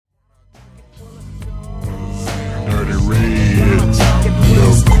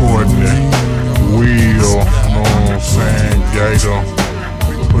Courtney, Will, know what I'm saying, Gator,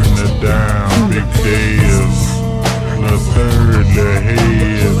 putting it down, Big Dez, the third, the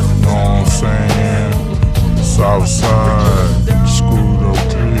head, know what I'm saying, Southside, screwed up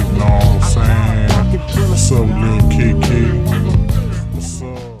click, know what I'm saying, what's up, Lil Kiki, what's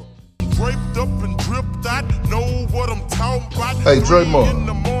up? Draped up and dripped out, know what I'm talking about. Hey,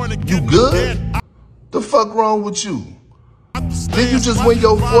 Draymond, you good? The fuck wrong with you? Did you just win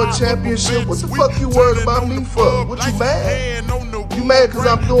your 4th championship? What the fuck you worried about me for? What you mad? You mad cause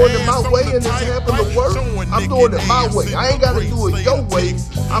I'm doing it my way and it's happening to work? I'm doing it my way. I ain't gotta do it your way.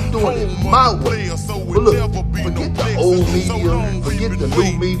 I'm doing it my way. But look, forget the old media, forget the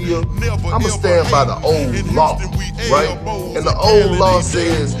new media. I'ma stand by the old law, right? And the old law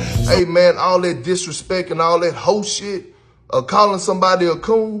says, hey man, all that disrespect and all that hoe shit, calling somebody a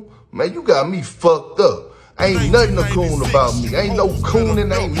coon, man, you got me fucked up. Ain't nothing a coon about me. Ain't no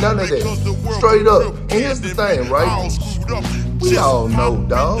cooning, ain't none of that. Straight up. And here's the thing, right? We all know,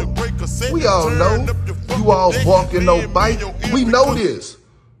 dog. We all know. You all walking no bite. We know this.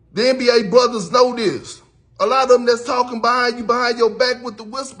 The NBA brothers know this. A lot of them that's talking behind you, behind your back with the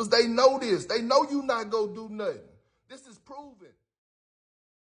whispers, they know this. They know you not gonna do nothing. This is proven.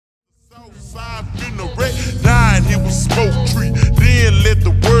 Southside finna wreck, dying here with smoke tree. Then let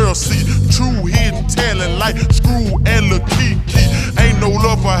the world see true hidden talent like Screw and Lil Kiki. Ain't no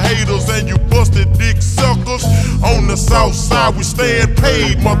love for haters and you busted dick suckers. On the south side we stand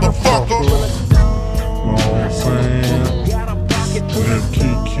paid, motherfucker. Know what I'm saying? Lil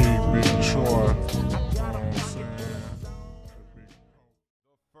Kiki, Big Troy.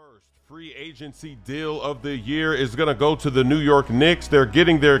 Free agency deal of the year is going to go to the New York Knicks. They're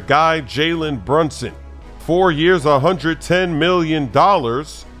getting their guy, Jalen Brunson. 4 years, $110 million.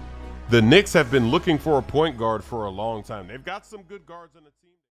 The Knicks have been looking for a point guard for a long time. They've got some good guards on the team.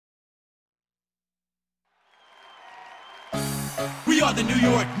 We are the New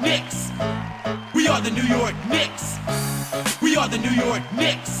York Knicks. We are the New York Knicks. We are the New York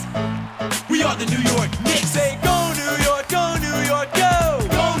Knicks. We are the New York Knicks. Say go New York, go New York, go.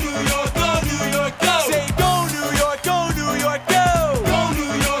 Go New York, go New York, go. Say go New York, go New York, go. Go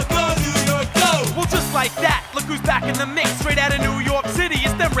New York, go New York, go. Well, just like that, look who's back in the mix. Straight out of New York City,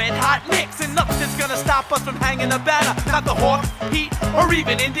 it's the Red Hot Knicks. And nothing's gonna stop us from hanging a banner. Not the Hawks, Heat, or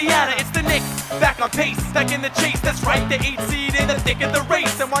even Indiana. It's the Knicks, back on pace, back in the chase. That's right, the 8th seed in the thick of the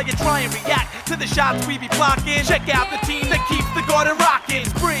race. And while you try and react to the shots we be blocking, check out the team that keeps the Garden rocking.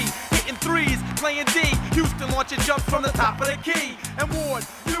 Spree, hitting threes, playing D. Houston launching jumps from the top of the key. And Ward,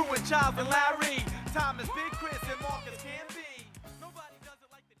 you and Child and Larry. Thomas, Big Chris, and Marcus can be. Nobody does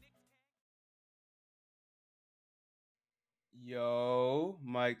it like the Knicks. Yo,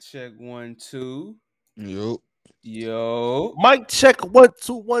 mic check 1 2. Yo. Yo. Mic check 1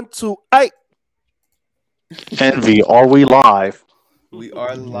 2 1 2. Hey. Envy, are we live? We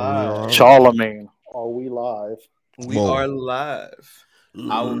are live. Charlemagne, are we live? We are live.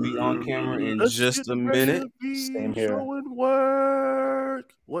 I will be on camera in just a minute. Same here. Showing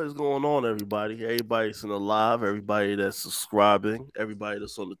work. What is going on, everybody? Everybody that's in the live, everybody that's subscribing, everybody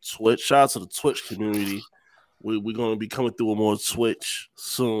that's on the Twitch. Shout out to the Twitch community. We're going to be coming through with more Twitch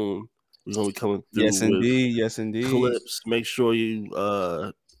soon. We're going to be coming through Yes, indeed. Yes, indeed. clips. Make sure you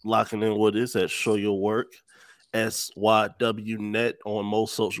locking in with us at Show Your Work, SYWNet on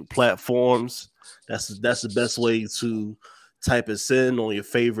most social platforms. That's the best way to type us in on your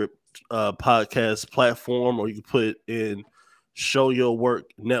favorite podcast platform, or you can put it in Show Your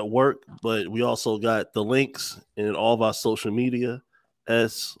Work Network. But we also got the links in all of our social media,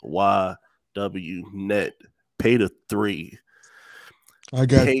 SYWNet. Pay the $3. I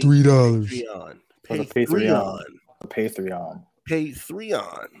got $3. Patreon. Patreon.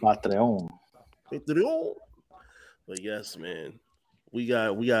 Patreon. But yes, man, we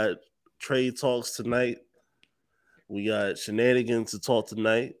got trade talks tonight. We got shenanigans to talk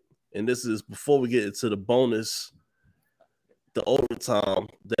tonight, and this is before we get into the bonus, the overtime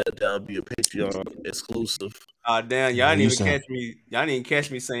that'll be a Patreon exclusive. Damn, y'all didn't even catch me. Y'all didn't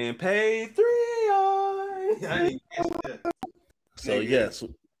catch me saying pay 3 on. Y'all didn't catch that. So yes,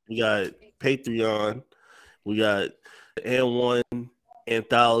 we got Patreon. We got the N1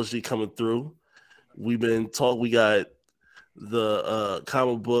 anthology coming through. We got the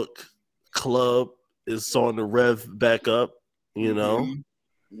comic book club is starting to rev back up. You know,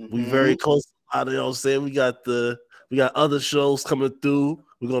 we very close. I don't say we got other shows coming through.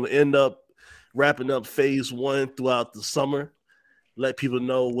 We're gonna end up wrapping up phase 1 throughout the summer. Let people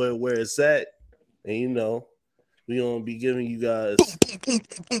know where it's at, and you know, we're gonna be giving you guys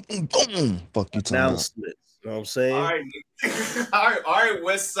Fuck you, announcements. You know what I'm saying? All right, all right,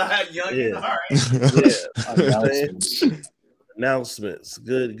 West Side Youngin. Yeah. All right. Announcements.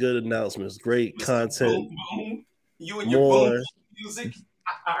 Good announcements. Great content. Boom, boom. You and your boom music.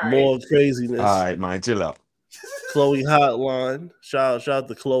 More craziness. All right, man, chill out. Chloe Hotline. Shout out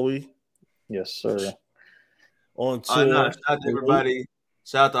to Chloe. Yes, sir. On tour. Shout out to everybody.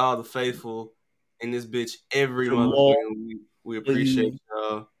 Shout out to all the faithful in this bitch every motherfucking week. We appreciate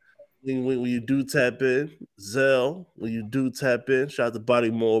y'all. When you do tap in, Zell, when you do tap in, shout out to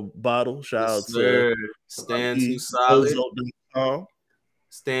Body More Bottle. Shout out to Stand Too Solid. Ozo.com.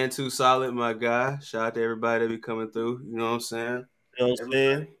 Stand Too Solid, my guy. Shout out to everybody that be coming through. You know what I'm saying? You know what I'm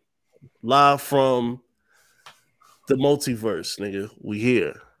saying? Live from the multiverse, nigga. We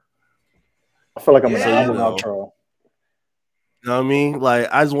here. I feel like I'm an outro. You know what I mean? Like,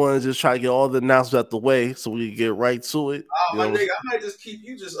 I just want to just try to get all the announcements out the way so we can get right to it. Oh, my nigga, I might just keep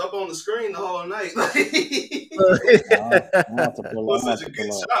you just up on the screen the whole night. Was such a good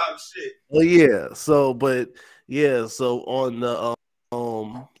job, shit. Well, yeah. So on the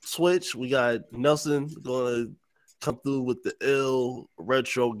Twitch, we got Nelson gonna come through with the ill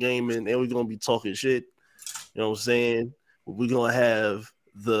retro gaming, and we're gonna be talking shit. You know what I'm saying? We're gonna have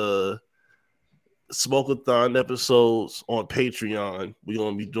the Smoke-a-thon episodes on Patreon. We're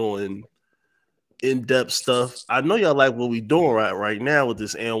gonna be doing in-depth stuff. I know y'all like what we doing right now with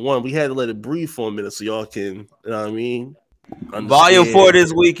this and one. We had to let it breathe for a minute so y'all can, you know what I mean? Understand. Volume 4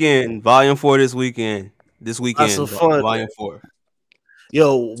 this weekend. This weekend. That's so fun. Volume 4.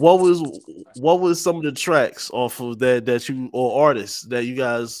 Yo, what was some of the tracks off of that you, or artists that you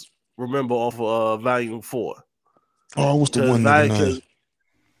guys remember off of Volume 4? Oh, what's the one name?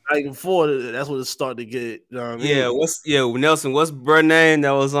 Volume 4, that's what it started to get. You know what I mean? Nelson, what's bruh name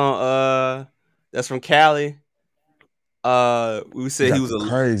that was on that's from Cali? We said he was a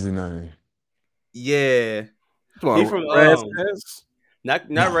crazy name. Yeah. He from not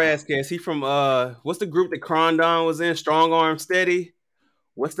Razzcast. He from what's the group that Crondon was in? Strong Arm Steady.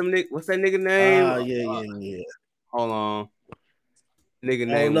 What's that nigga name? Yeah. Hold on. Nigga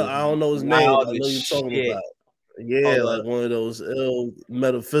name. I don't know his name. I know you're talking about. Yeah, like one of those ill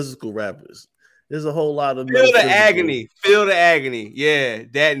metaphysical rappers. There's a whole lot of Feel the Agony. Yeah,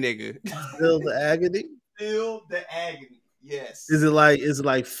 that nigga. Feel the Agony. Feel the Agony. Yes. Is it like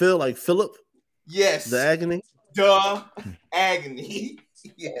Phil, like Philip? Yes. The Agony. Duh. Agony.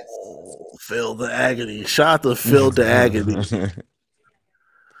 Yes. Oh, Feel the Agony. Shout out to Feel the Agony.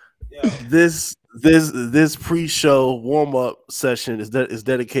 This pre-show warm-up session is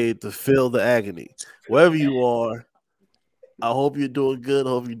dedicated to Feel the Agony. Wherever you are, I hope you're doing good.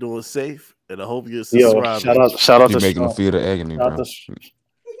 I hope you're doing safe, and I hope you're subscribing. Shout out He's to making them feel the agony, bro. That's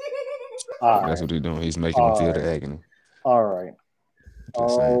what he's doing. He's making them feel the agony. All right.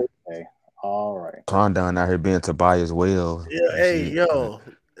 Okay. All right. Crondon out here being Tobias well. Yeah, hey, yo.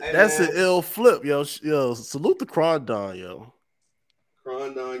 That's an ill flip, yo. Salute the Crondon, yo.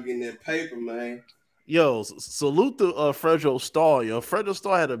 Crondon getting that paper, man. Yo, salute the Fredro Starr, yo. Fredro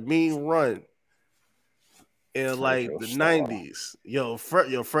Starr had a mean run in like the 90s. Yo,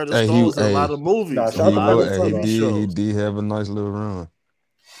 Fredro Starr was in a lot of movies. He did have a nice little run.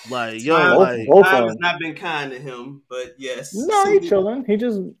 Like, yo, time has not been kind to him, but yes. No, he's chilling. He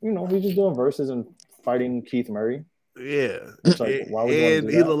just doing verses and fighting Keith Murray. Yeah. It's like, why would and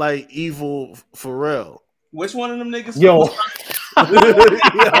he looked like evil Pharrell. Which one of them niggas? Yo.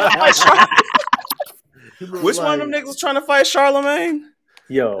 Which one of them niggas was trying to fight Charlemagne?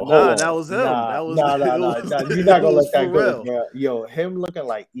 Yo, that was him. Nah, you're not gonna let that go, bro. Yo, him looking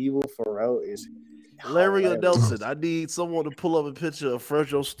like evil Pharrell is Larry or Nelson. I need someone to pull up a picture of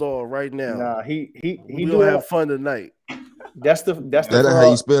Fredro Starr right now. Nah, we don't have fun tonight. That's how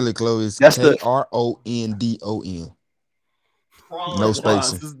you spell it, Chloe. It's Krondon. No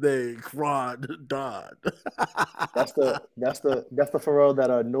spacing. His name, Crondon. That's the Pharrell that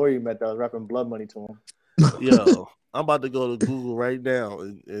Nori met that was rapping Blood Money to him. Yo, I'm about to go to Google right now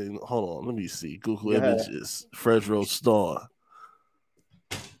and hold on. Let me see. Google images. Fredro Starr.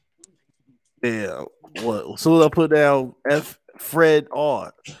 Damn. What? So I put down Fred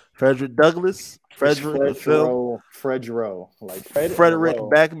R. Frederick Douglass. Frederick like Frederick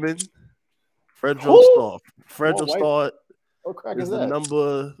Backman. Fredro Starr. Fredro Starr is the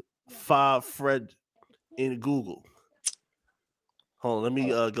number 5 Fred in Google. Hold on, let me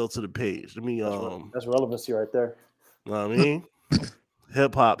go to the page. Let me that's relevancy right there. You know what I mean?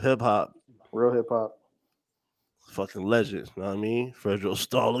 hip hop. Real hip hop. Fucking legend. You know what I mean? Fredro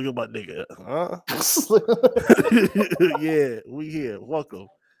Starr. Look at my nigga. Huh? Yeah, we here. Welcome.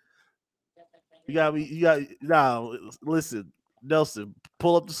 Listen, Nelson,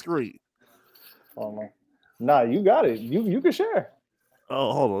 pull up the screen. Oh, Nah, you got it. You can share.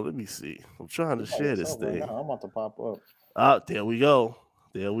 Oh, hold on. Let me see. I'm trying to share this thing. Right now. I'm about to pop up. There we go.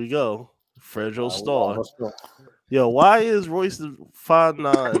 There we go. Fredro Starr. Yo, why is Royce the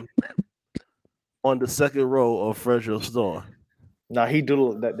 5'9" on the second row of Fredro Starr? Nah, he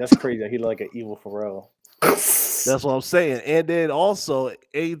do that. That's crazy. He like an evil Pharrell. That's what I'm saying. And then also,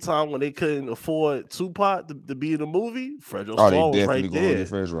 anytime when they couldn't afford Tupac to be in the movie, Fredro Starr was right there.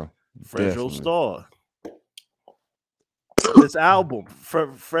 Fredro Starr. This album,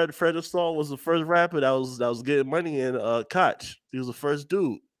 Fredro Starr was the first rapper that was getting money in Koch. He was the first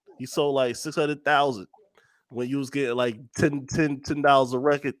dude. He sold like 600,000 when you was getting like $10 a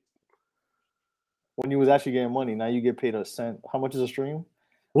record. When you was actually getting money, now you get paid a cent. How much is a stream?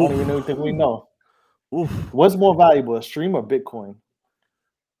 I don't even know. Think we know. Oof. What's more valuable, a stream or Bitcoin?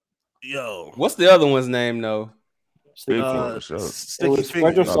 Yo, what's the other one's name though? Sticky Fingers.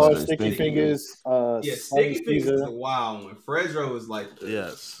 Sticky Fingers. Yeah, Sticky Fingers is a wild one. Fredro is like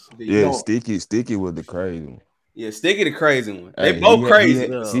Sticky was the crazy one. Yeah, Sticky the crazy one. They both crazy.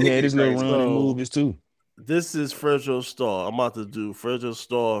 He had his little run and movies too. This is Fredro Starr. I'm about to do Fredro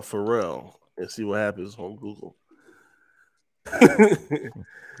Starr Pharrell and see what happens on Google.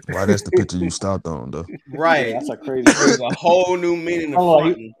 Why that's the picture you stopped on though? Right, yeah, that's a crazy. There's a whole new meaning.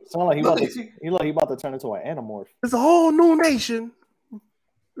 Sound like he about to turn into an Animorph. It's a whole new nation,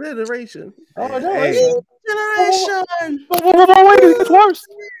 generation. Generation. It's worse.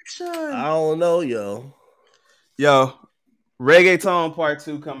 I don't know, yo. Reggaeton Part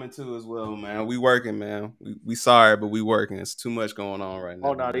 2 coming too as well, man. We working, man. We sorry, but we working. It's too much going on right now.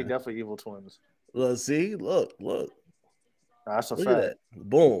 Oh no, they definitely evil twins. Let's see. Look. That's a look fact. At that.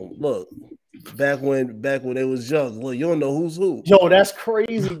 Boom. Look. Back when they was young. Look, you don't know who's who. Yo, that's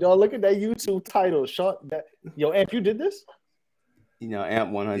crazy, dog. Look at that YouTube title. Yo, Amp, you did this? You know,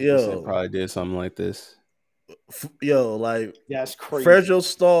 Amp 100% probably did something like this. Yo, like that's crazy. Fredro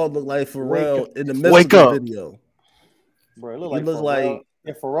Starr looked like Pharrell in the middle of the video. Bro, it looked like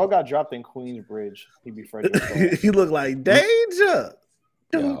if Pharrell got dropped in Queensbridge, he'd be Fredro Starr. He looked like Danger.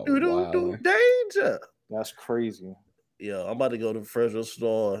 Wow. Danger. That's crazy. Yo, I'm about to go to Fredro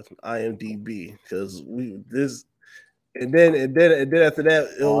Starr IMDb because and then after that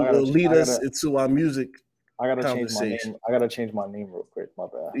it'll lead us into our music. I gotta change my name. I gotta change my name real quick. My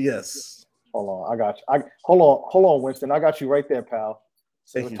bad. Yes. Hold on. I got you. Hold on, Winston. I got you right there, pal.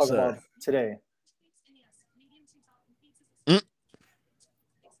 So Thank you, talk sir. about today.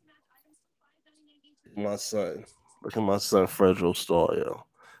 My son. Look at my son, Fredro Starr, yo.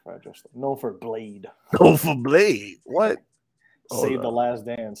 Known for Blade. Known for Blade. What? Save the Last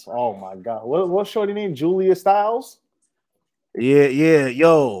Dance. Oh my God. What's shorty name? Julia Stiles? Yeah.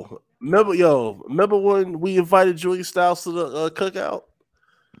 Yo. Remember when we invited Julia Stiles to the cookout?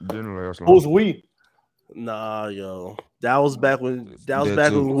 Who's we? Nah, yo. That was back when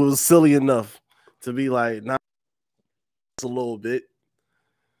we was silly enough to be like, nah, a little bit.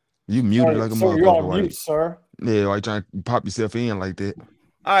 You muted like a motherfucker. You're on mute, sir. Yeah, why you trying to pop yourself in like that?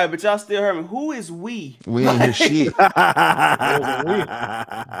 All right, but y'all still heard me. Who is we? We ain't hear shit.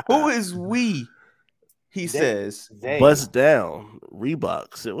 Who is we? He says. Bust down.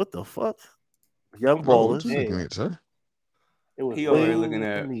 Reebok. Said, what the fuck? Young Ballers. He over here looking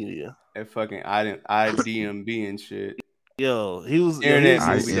at media. At fucking IDMB and shit. Yo, he was Internet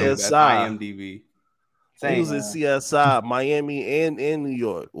CSI. IMDb. He was in CSI, Miami, and in New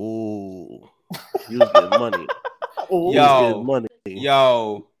York. Ooh, he was getting money.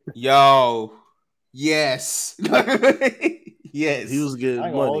 Yo, yes, yes. He was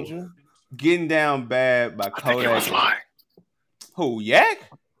getting money. Getting Down Bad by Kodak. Who, Yak?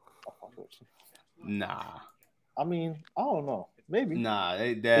 Nah. I mean, I don't know. Maybe. Nah,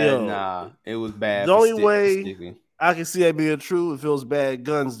 nah. It was bad. The only way I can see that being true if it was bad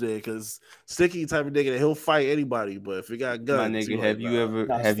guns there, because Sticky type of nigga that he'll fight anybody, but if he got guns, my nigga, have you ever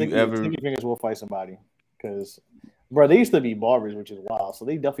Sticky Fingers will fight somebody, because bro, they used to be barbers, which is wild. So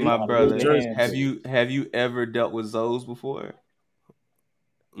they definitely my brother. Have you ever dealt with Zoes before?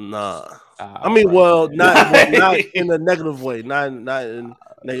 Nah. I mean, well, not in a negative way, not in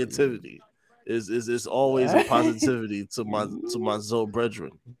negativity. It's always a positivity to my Zoe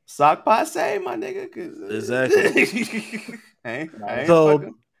brethren. Sock passe, my nigga. Exactly.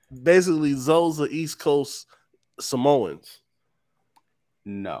 So basically, Zoe's are East Coast Samoans.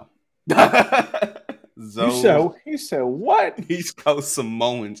 No. You said what? East Coast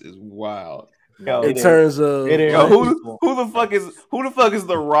Samoans is wild. In terms of who the fuck is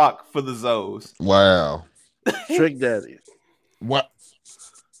the Rock for the Zoes? Wow. Trick Daddy. What?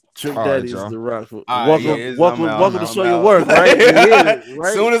 Trick Daddy is the Rock. Welcome to Show Your Work, right?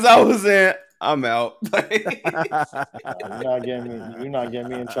 Soon as I was in, I'm out. You're not getting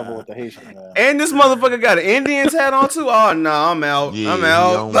me in trouble with the Haitian, man. And this motherfucker got an Indians hat on too. Oh no, I'm out. Yeah, I'm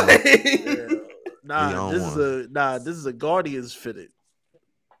out. This is a Guardians fitted.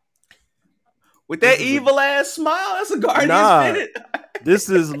 With that evil ass smile, that's a Guardians fitted.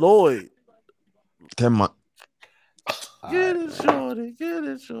 This is Lloyd. Come on. Get it, shorty. Get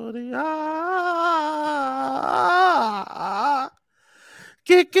it, shorty.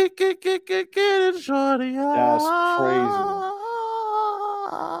 Get it, shorty. That's crazy.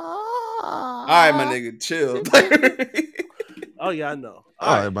 All right, my nigga, chill. Oh yeah, I know.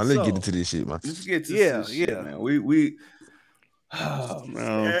 All right, man. Let's get into this shit, man. Let's get to this shit, man. We. Oh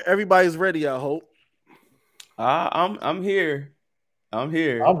man. Everybody's ready. I hope. I'm here. I'm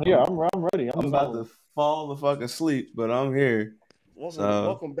here. I'm ready. I'm about to fall the fuck asleep, but I'm here.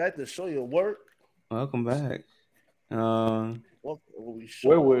 Welcome back to Show Your Work. Welcome back. Where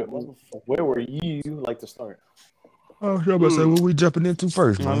were you like to start? Oh, I'm about to say, what we jumping into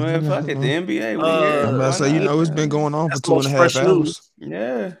first, man? Man, fuck it, the NBA. I'm about to say, it's been going on for 2.5 hours.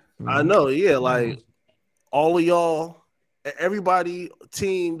 Yeah. I know, yeah. Like, all of y'all, everybody,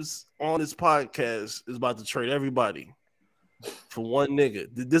 teams on this podcast is about to trade everybody for one nigga.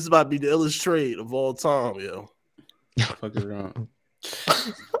 This is about to be the illest trade of all time, yo. Fuck it wrong.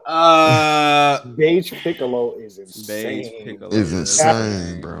 Beige Piccolo is insane. Beige Piccolo is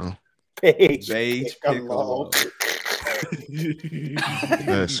insane, bro. Beige Piccolo.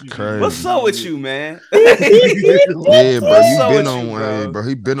 That's crazy. What's up with you, man? Yeah, bro. You been on one, hey, bro.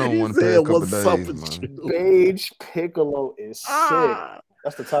 He been on one past couple days, man. Beige Piccolo is sick.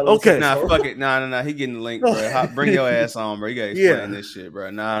 That's the title. Okay, fuck it. Nah. He getting the link, bro. Bring your ass on, bro. You gotta explain this shit,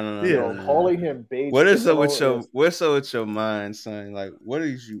 bro. Nah. Calling him Beige. What's up with your mind, son? Like, what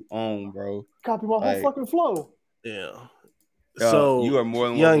is you on, bro? Copy my whole fucking flow. Yeah. So you are more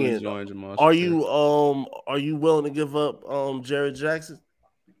than welcome to join, Jamal. Are you willing to give up Jared Jackson?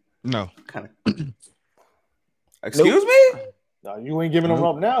 No. Excuse me? No, you ain't giving him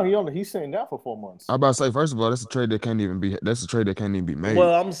up now. He's sitting down for 4 months. I'm about to say, first of all, that's a trade that can't even be made.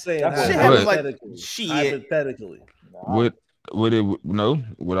 Well, I'm saying hypothetically. What I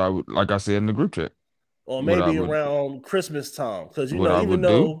would, like I said in the group chat. Or maybe around Christmas time. Because even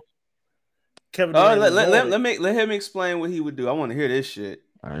though Kevin Durant let him explain what he would do. I want to hear this shit.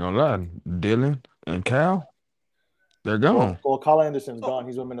 I ain't gonna lie. Dylan and Cal, they're gone. Well, Kyle Anderson's gone.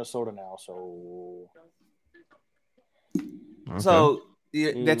 He's with Minnesota now, so. Okay. So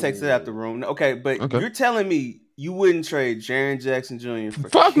that takes it out the room. Okay, but you're telling me you wouldn't trade Jaren Jackson Jr. for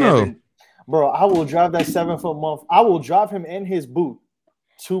Kevin? No. Bro, I will drive that 7-foot month. I will drive him in his boot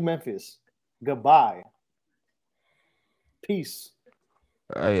to Memphis. Goodbye. Peace.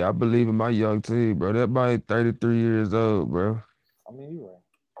 Hey, I believe in my young team, bro. That man 33 years old, bro. I mean, you're right.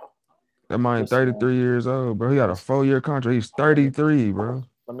 That man 33 years old, bro. He got a 4-year contract. He's 33, bro.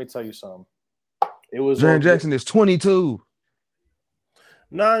 Let me tell you something. It was Jaren Jackson is 22.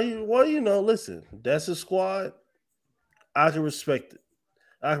 Listen, that's a squad. I can respect it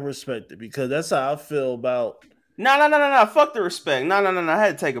because that's how I feel about. No. Fuck the respect. No. I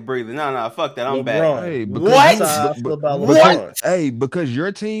had to take a breather. No. Fuck that. I'm back. Hey, What? Hey, because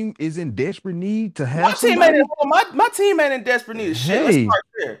your team is in desperate need to have my team ain't in desperate need of shit.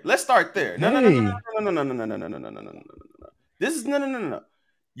 Let's start there. No. This is no.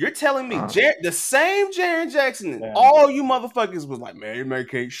 You're telling me the same Jaren Jackson, all you motherfuckers was like, man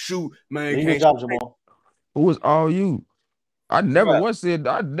can't shoot, man can't shoot. Who was all you? I never once said.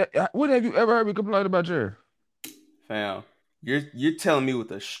 What have you ever heard me complain about Jared? Fam, you're telling me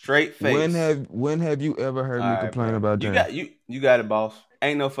with a straight face. When have you ever heard me complain about Jared? You got it, boss.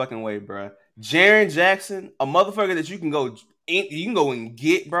 Ain't no fucking way, bro. Jaren Jackson, a motherfucker that you can go and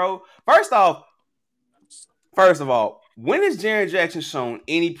get, bro. First of all. When has Jaren Jackson shown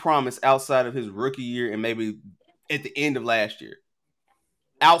any promise outside of his rookie year and maybe at the end of last year?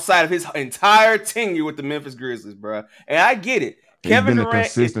 Outside of his entire tenure with the Memphis Grizzlies, bro. And I get it. Kevin Durant, a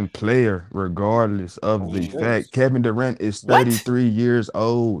consistent player, regardless of the fact. Kevin Durant is 33 years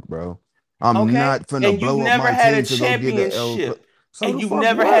old, bro. I'm not finna blow up my team to go get an L. And you've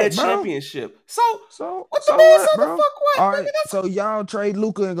never had a championship. So what the fuck? What? All right, so y'all trade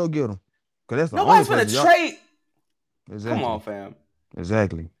Luka and go get him. Because that's the nobody's finna trade. Exactly. Come on, fam.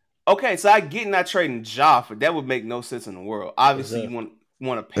 Exactly. Okay, so I get not trading Ja, but that would make no sense in the world. Obviously, you want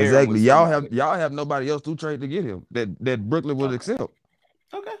to pair. Exactly. Y'all have nobody else to trade to get him that Brooklyn would accept.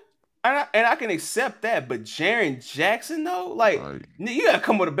 Okay, and I can accept that, but Jaren Jackson though, you gotta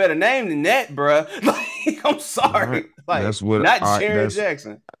come with a better name than that, bro. Like, I'm sorry, that's what not Jaren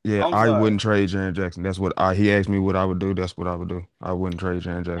Jackson. Yeah, I wouldn't trade Jaren Jackson. That's what he asked me what I would do. That's what I would do. I wouldn't trade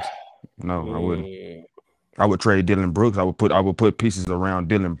Jaren Jackson. No, I wouldn't. I would trade Dylan Brooks. I would put pieces around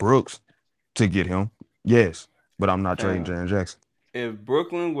Dylan Brooks to get him. Yes, but I'm not trading Jaren Jackson. If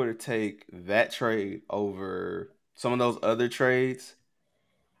Brooklyn were to take that trade over some of those other trades,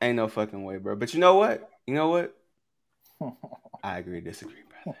 ain't no fucking way, bro. But you know what? I agree, disagree,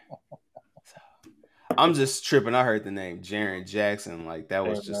 brother. So, I'm just tripping. I heard the name Jaren Jackson. Like that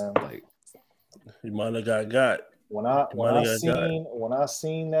was like he might have got. When I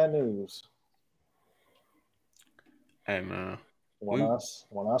seen that news. Hey man. When I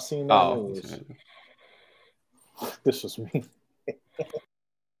seen that news. This was me.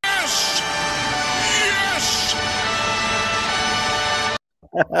 Yes!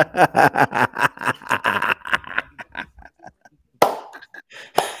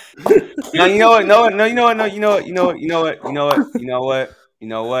 Now you know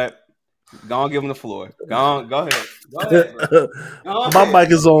what? Go on, give him the floor. Go ahead. My mic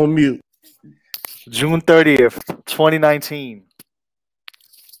is on mute. June 30th, 2019.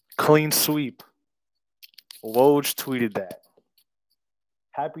 Clean sweep. Woj tweeted that.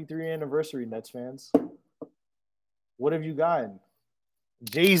 Happy 3rd anniversary, Nets fans. What have you gotten?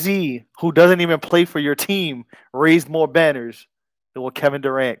 Jay-Z, who doesn't even play for your team, raised more banners than what Kevin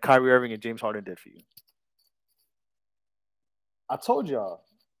Durant, Kyrie Irving, and James Harden did for you. I told y'all,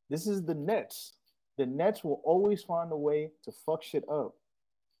 this is the Nets. The Nets will always find a way to fuck shit up.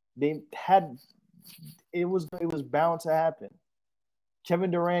 It was bound to happen.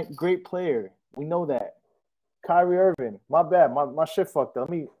 Kevin Durant, great player. We know that. Kyrie Irving, my bad. My shit fucked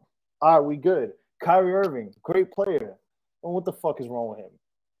up. All right, we good. Kyrie Irving, great player. And what the fuck is wrong with him?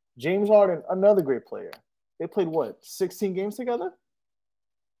 James Harden, another great player. They played, 16 games together?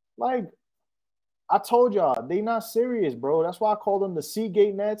 Like, I told y'all, they not serious, bro. That's why I call them the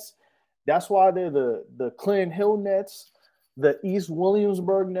Seagate Nets. That's why they're the Clinton Hill Nets, the East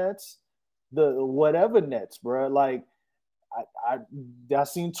Williamsburg Nets, the whatever Nets, bro. Like, I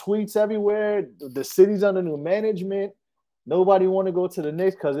seen tweets everywhere. The city's under new management. Nobody want to go to the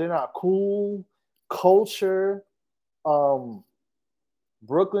Knicks because they're not cool. Culture. Brooklyn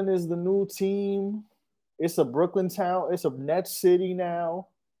is the new team. It's a Brooklyn town. It's a Nets city now.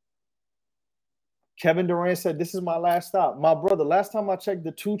 Kevin Durant said, "This is my last stop." My brother, last time I checked,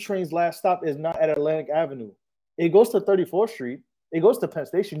 the 2 trains' last stop is not at Atlantic Avenue. It goes to 34th Street. It goes to Penn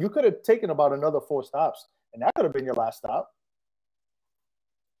Station. You could have taken about another 4 stops, and that could have been your last stop.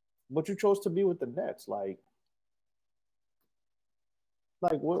 But you chose to be with the Nets. Like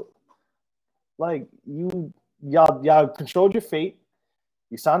what? Like y'all controlled your fate.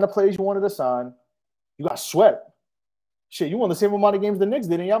 You signed the players you wanted to sign. You got swept. Shit, you won the same amount of games the Knicks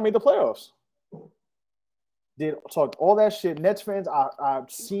did, and y'all made the playoffs. Did talk all that shit. Nets fans, I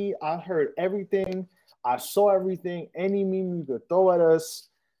heard everything. I saw everything. Any meme you could throw at us.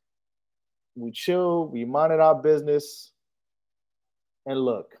 We chilled. We minded our business. And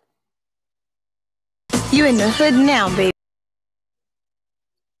look. You in the hood now, baby.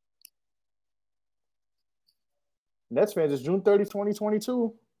 Nets fans, it's June 30th,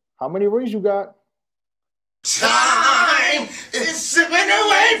 2022. How many rings you got? Time is slipping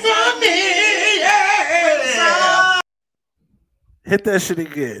away from me. Yeah. Hit that shit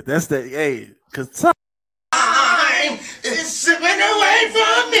again. That's the because time is slipping away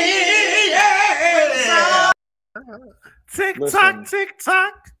from me. Yeah. Tick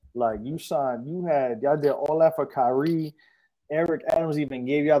tock. Like y'all did all that for Kyrie. Eric Adams even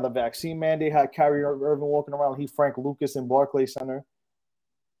gave y'all the vaccine mandate. Had Kyrie Irving walking around. He Frank Lucas in Barclays Center.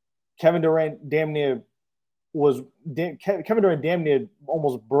 Kevin Durant damn near almost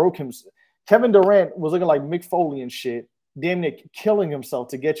broke him. Kevin Durant was looking like Mick Foley and shit, damn near killing himself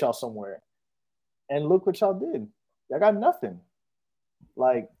to get y'all somewhere. And look what y'all did. Y'all got nothing.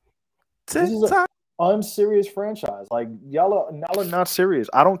 Like, this is an unserious franchise. Like, y'all are not serious.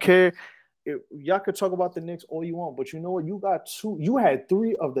 I don't care. Y'all could talk about the Knicks all you want, but you know what? You had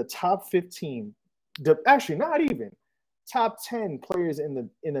 3 of the top 15, actually not even, top 10 players in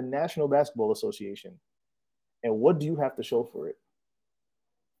the National Basketball Association. And what do you have to show for it?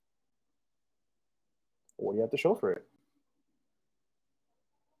 What do you have to show for it?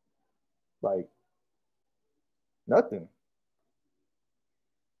 Like, nothing.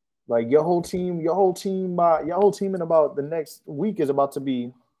 Like, your whole team in about the next week is about to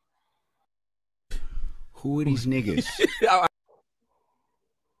be. Who are these niggas?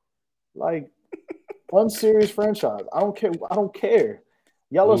 Like, unserious franchise. I don't care.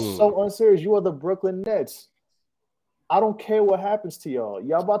 Y'all are so unserious. You are the Brooklyn Nets. I don't care what happens to y'all.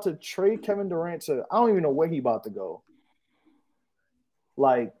 Y'all about to trade Kevin Durant to, I don't even know where he about to go.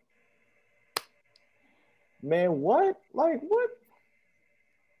 Like, man, what? Like, what?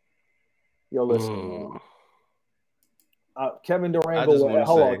 Yo, listen, Kevin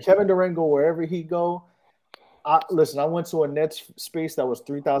Durant Kevin Durant go wherever he go. Listen, I went to a Nets space that was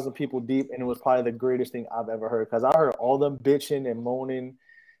 3,000 people deep, and it was probably the greatest thing I've ever heard because I heard all them bitching and moaning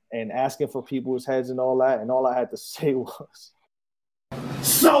and asking for people's heads and all that, and all I had to say was,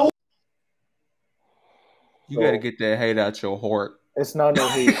 "So." You got to get that hate out your heart. It's not no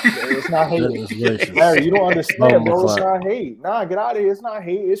hate. It's not hate. Larry, you don't understand, bro. It's not hate. Nah, get out of here. It's not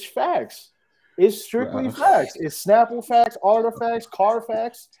hate. It's facts. It's strictly facts. It's Snapple facts, artifacts, car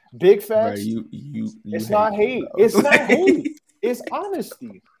facts, big facts. You it's not hate. It's not hate. It's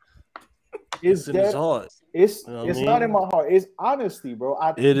honesty. It's in his heart. It's not in my heart. It's honesty, bro.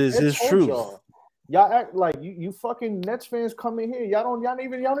 It's true. Y'all act like you fucking Nets fans come in here. Y'all don't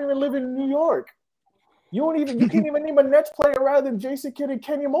even live in New York. You can't even name a Nets player rather than Jason Kidd and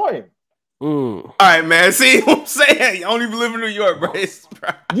Kenny Martin. All right, man. See what I'm saying? You don't even live in New York, bro.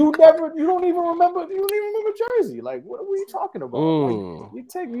 You don't even remember Jersey. Like, what are you talking about? Like,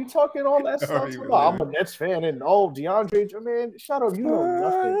 you talking all that stuff about I'm a Nets fan and DeAndre, man, shut up. You know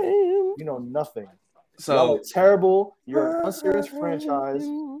nothing. You know nothing. So y'all are terrible. You're an unserious franchise.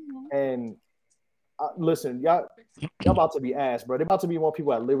 And listen, y'all about to be ass, bro. They're about to be more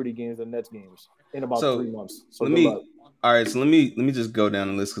people at Liberty games than Nets games in about 3 months. So let me just go down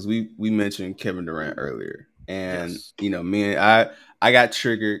the list because we mentioned Kevin Durant earlier, and me and I got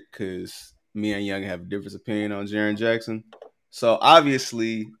triggered because me and Young have a different opinion on Jaren Jackson. So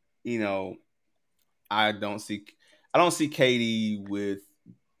obviously, I don't see KD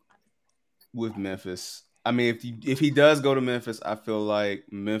with Memphis. I mean, if he does go to Memphis, I feel like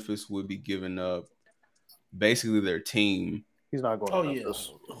Memphis would be giving up basically their team. He's not going.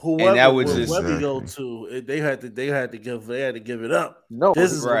 Whoever go to, they had to give it up. No,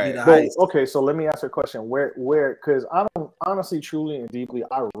 this is right. The heights. Okay, so let me ask you a question. Where? Because I don't honestly, truly, and deeply,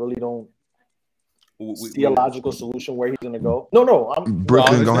 I really don't see a logical solution where he's going to go. No,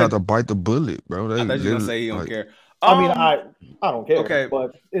 Brooklyn gonna have to bite the bullet, bro. I thought you were gonna say he don't care. I mean, I don't care. Okay,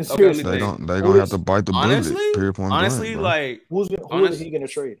 but seriously, they gonna have to bite the bullet. Honestly, like who is he gonna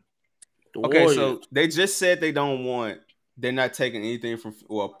trade? Okay, so they just said they're not taking anything from.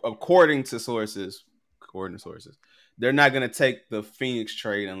 Well, according to sources, they're not gonna take the Phoenix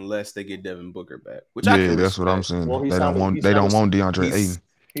trade unless they get Devin Booker back. Which that's what I'm saying. Well, they don't want DeAndre Ayton.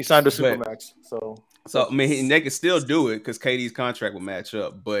 He signed a Supermax, so I mean, they can still do it because KD's contract will match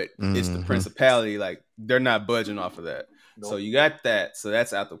up, but it's the principality. Like they're not budging off of that. Nope. So you got that. So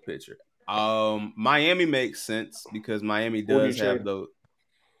that's out the picture. Miami makes sense because Miami does have those.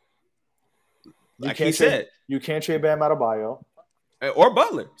 Like he said, you can't trade Bam Adebayo or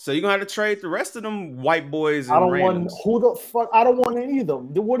Butler. So you're gonna have to trade the rest of them white boys. And I don't want any of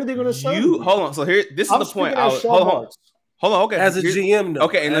them. What are they gonna say? Hold on. So this is the point. Hold on. Okay. As a GM, though.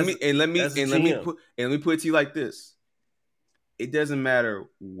 Okay, let me put it to you like this: it doesn't matter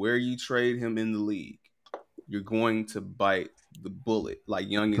where you trade him in the league, you're going to bite the bullet, like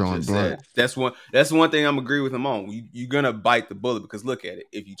Young just said. That's one thing I'm agree with him on. You're gonna bite the bullet because look at it.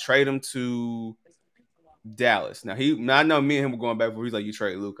 If you trade him to Dallas, now I know me and him were going back and forth. He's like, you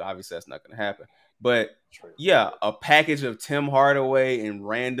trade Luka, obviously that's not gonna happen. But yeah, a package of Tim Hardaway and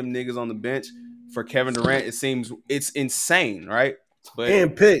random niggas on the bench for Kevin Durant, it's insane, right?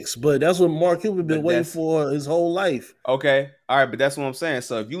 And picks, but that's what Mark Cuban been waiting for his whole life. Okay, all right, but that's what I'm saying.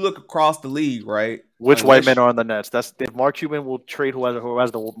 So if you look across the league, right? Which white men are on the Nets? That's if Mark Cuban will trade who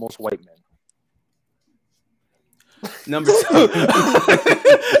has the most white men. Number 2.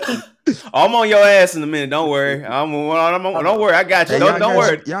 I'm on your ass in a minute. Don't worry. Don't worry. I got you. Don't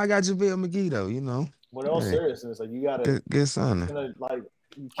worry. Y'all got JaVale McGee though. You know. But in all seriousness, like you gotta get signing.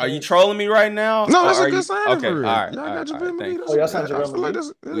 Are you trolling me right now? No, that's a good sign. Okay, all right. Y'all got JaVale McGee. Oh, y'all signed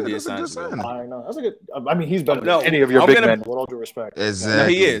JaVale McGee. That's a good sign. I know. That's a good. I mean, he's better than any of your big men. With all due respect.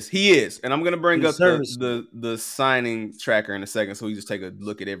 Exactly. No, he is. And I'm gonna bring up the signing tracker in a second, so we just take a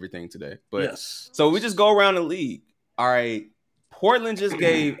look at everything today. But so we just go around the league. All right. Portland just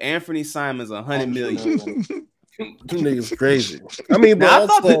gave Anthony Simons $100 million. Two niggas crazy. I mean, but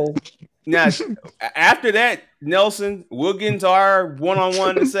now, after that, Nelson, we'll get into our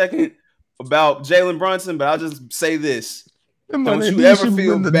one-on-one in a second about Jalen Brunson, but I'll just say this. Don't you ever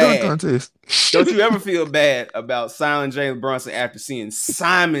feel bad. Don't you ever feel bad about signing Jalen Brunson after seeing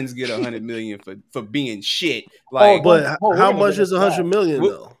Simons get $100 million for being shit? Like, how much is $100 million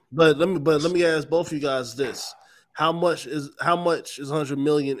though? But let me ask both of you guys this. How much is $100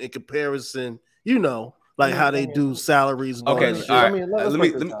 million in comparison, like how they do salaries and all that shit? All right. Let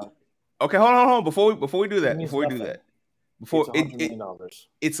me okay, hold on. Before we do that, it's $100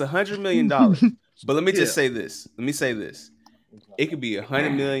 million. But let me just say this. It could be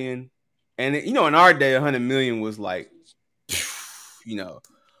 $100 million And in our day, 100 million was like,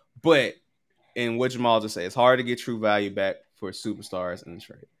 but in what Jamal just said, it's hard to get true value back for superstars in the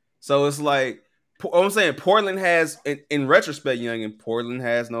trade. So it's like, I'm saying Portland has, in retrospect, Youngin, Portland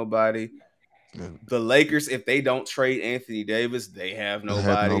has nobody. The Lakers, if they don't trade Anthony Davis, they have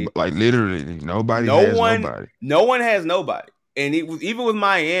nobody. Literally, nobody. No one has nobody. And even with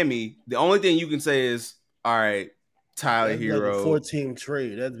Miami, the only thing you can say is, all right, Tyler Hero. Like a 4-team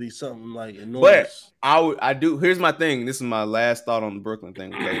trade. That'd be something like enormous. But I do. Here's my thing. This is my last thought on the Brooklyn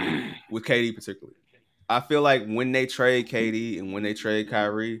thing with KD particularly. I feel like when they trade KD and when they trade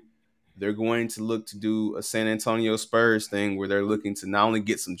Kyrie, they're going to look to do a San Antonio Spurs thing where they're looking to not only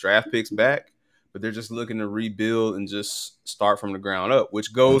get some draft picks back, but they're just looking to rebuild and just start from the ground up,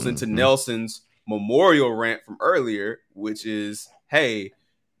 which goes into Nelson's memorial rant from earlier, which is, hey,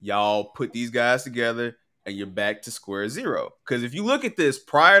 y'all put these guys together and you're back to square zero. Because if you look at this,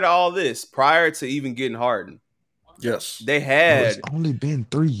 prior to all this, prior to even getting Harden, yes, they had it's only been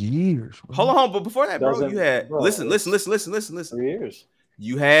 3 years. Bro. Hold on, but before that, bro, you had listen. 3 years.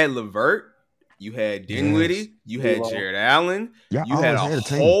 You had LeVert, you had Dinwiddie, you had Jared Allen, you had a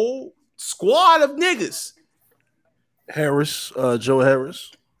whole squad of niggas. Harris, Joe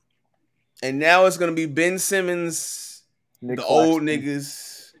Harris. And now it's going to be Ben Simmons, the old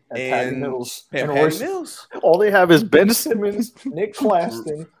niggas, and Patty Mills. Patty Mills. All they have is Ben Simmons, Nick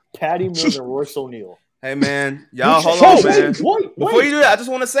Claxton, Patty Mills, and Royce O'Neal. Hey, man. Y'all hold on, man. Before you do that, I just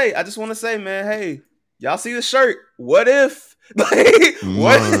want to say, man, hey, y'all see the shirt? What if?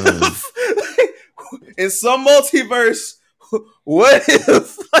 In some multiverse, what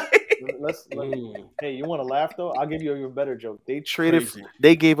if? Hey, you want to laugh though? I'll give you an even better joke.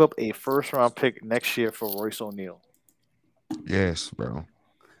 They gave up a first-round pick next year for Royce O'Neal. Yes, bro.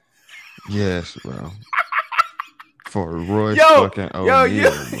 For Royce fucking O'Neal.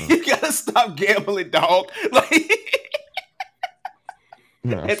 You gotta stop gambling, dog.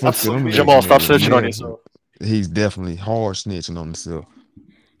 Jamal, stop snitching on yourself. He's definitely hard snitching on himself.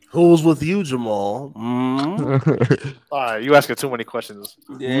 Who's with you, Jamal? All right, you asking too many questions.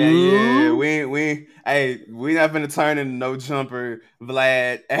 Yeah. We not gonna turn into no jumper,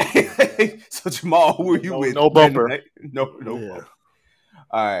 Vlad. So Jamal, who are you with? No bumper. No bumper.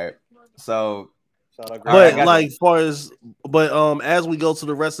 All right. So, but as we go to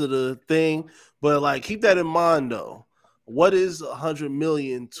the rest of the thing, but keep that in mind though. What is $100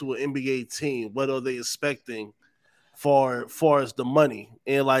 million to an NBA team? What are they expecting far as the money?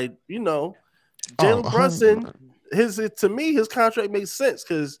 And Jalen Brunson, to me, his contract makes sense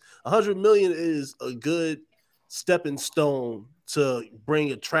because $100 million is a good stepping stone to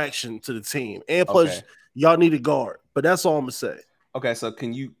bring attraction to the team. And plus, y'all need a guard. But that's all I'm gonna say. Okay, so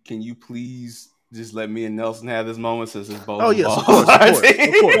can you please just let me and Nelson have this moment since it's both? Oh yes, of course. Yeah.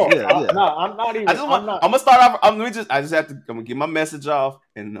 No, I'm not even. I'm gonna start off. I'm gonna get my message off,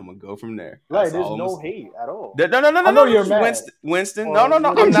 and I'm gonna go from there. Right, there's no hate at all. No. I know you're mad, Winston. No. I'm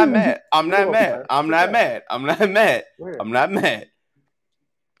not mad. I'm not mad.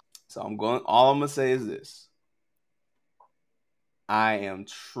 So all I'm gonna say is this: I am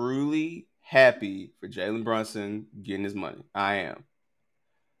truly happy for Jalen Brunson getting his money. I am.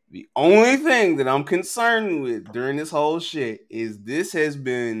 The only thing that I'm concerned with during this whole shit is this has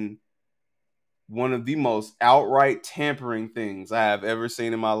been one of the most outright tampering things I have ever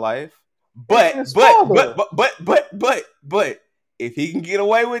seen in my life. But if he can get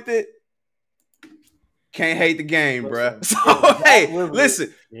away with it, can't hate the game, bruh. So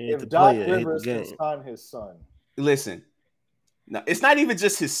listen. If Doc Rivers can sign his son, listen. No, it's not even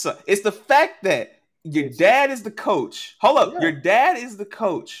just his son. It's the fact that your dad is the coach. Hold up. Yeah. Your dad is the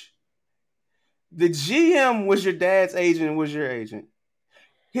coach. The GM was your dad's agent and was your agent.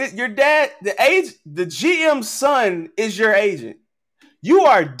 Your dad, the GM's son is your agent. You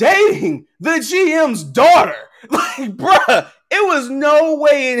are dating the GM's daughter. Bruh, it was no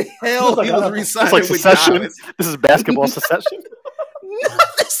way in hell he was re-signing with Giannis. This is basketball succession.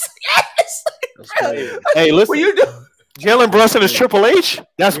 Hey, listen. What you doing? Jalen Brunson is Triple H?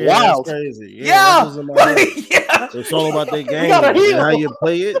 That's wild. That's crazy. Yeah. It's all about their game and how you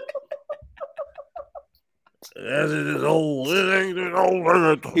play it.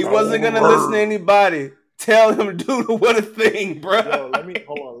 He wasn't gonna listen to anybody. Tell him to do the what a thing, bro. Yo, let me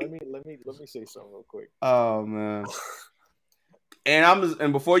say something real quick. Oh man.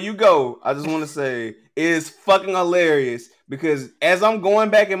 And before you go, I just want to say it is fucking hilarious because as I'm going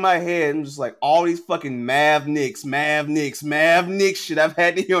back in my head, I'm just like all these fucking Mav Knicks shit I've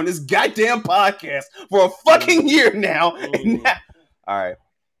had to hear on this goddamn podcast for a fucking year now. All right.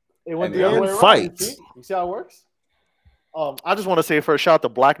 It went the other way around. You see how it works? I just want to say first, shout out to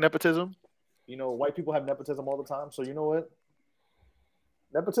Black Nepotism. You know, white people have nepotism all the time. So you know what?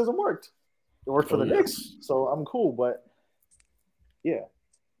 Nepotism worked. It worked for the Knicks. So I'm cool. But yeah,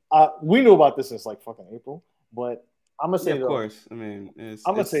 we knew about this since like fucking April. But I'm gonna say, of course. I mean,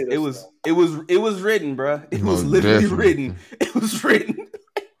 I'm gonna say this. It was written, bro. It was literally written. It was written.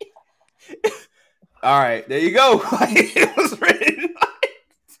 All right, there you go. It was written.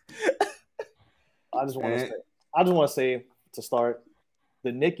 I just want to say to start,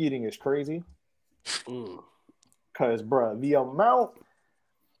 the Nick eating is crazy. Cause, bro, the amount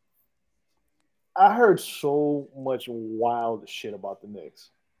I heard so much wild shit about the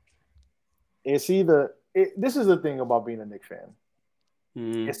Knicks. It's either this is the thing about being a Knicks fan.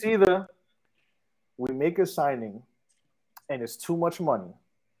 It's either we make a signing and it's too much money,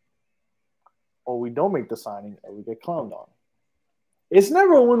 or we don't make the signing and we get clowned on. It's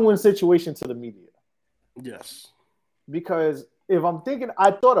never a win-win situation to the media. Yes. Because if I'm thinking,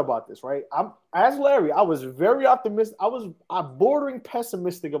 I thought about this, right? As Larry, I was very optimistic. I'm bordering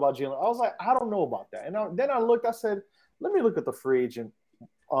pessimistic about Jalen. I was like, I don't know about that. And then I looked, I said, let me look at the free agents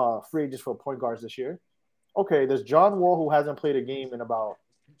for point guards this year. Okay, there's John Wall, who hasn't played a game in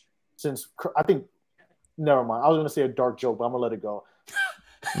never mind. I was going to say a dark joke, but I'm going to let it go.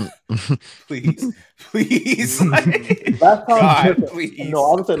 Please. Last time, God, please. No,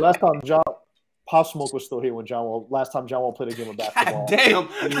 I would say last time Pop Smoke was still here when last time John Wall played a game of basketball. God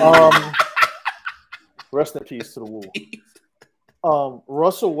damn. Rest in peace to the Woo.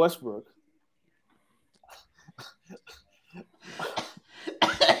 Russell Westbrook.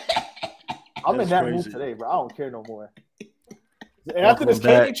 I'm in that mood today, bro. I don't care no more. And after this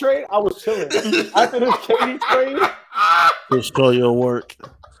KD trade, I was chilling. After this KD trade, just show your work.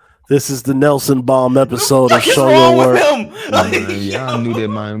 This is the Nelson Bomb episode of Show Your Work. Y'all knew that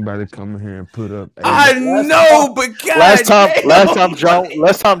man about to come in here and put up. I know, but God,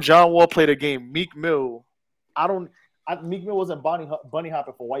 last time John Wall played a game, Meek Mill. Meek Mill wasn't bunny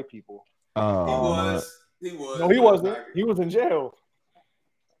hopping for white people. He was. No, he wasn't. He was in jail.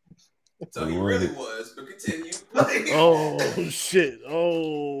 So he really was, but continue. Oh shit!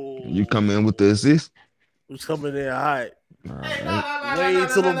 Oh, you come in with the assist? Who's coming in hot? Wait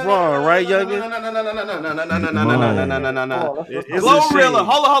till LeBron, right, youngin? No. Glorilla,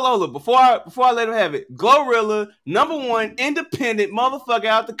 hold on. Before I let him have it, Glorilla, #1 independent motherfucker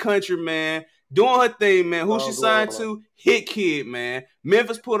out the country, man, doing her thing, man. Who she signed to? Hit Kid, man.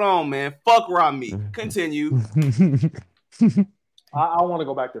 Memphis put on, man. Fuck Rami. Continue. I want to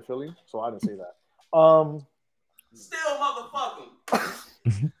go back to Philly, so I didn't say that. Still motherfucker.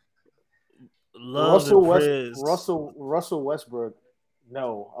 Russell Westbrook.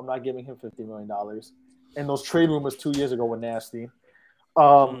 No, I'm not giving him $50 million. And those trade rumors 2 years ago were nasty.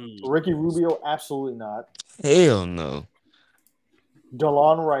 Ricky Rubio, absolutely not. Hell no.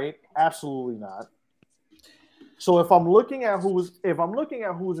 DeLon Wright, absolutely not. So if I'm looking at who's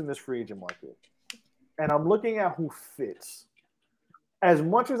in this free agent market, and I'm looking at who fits, as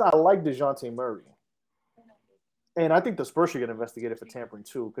much as I like DeJounte Murray, and I think the Spurs should get investigated for tampering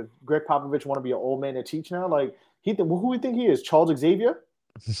too, because Greg Popovich want to be an old man to teach now. Like who do you think he is? Charles Xavier?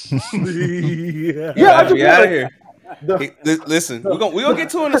 Get out of here. Listen, we're gonna get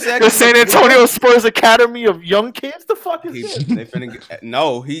to it in a second. The San Antonio Spurs Academy of Young Kids. The fuck is this? They finna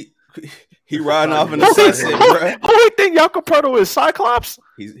he riding off in the sunset, bro. Who think Jacopo is Cyclops?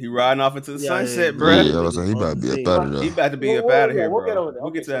 He riding off into the sunset, bro. Yeah, he about to be up out of there. He about to be up out of here, bro.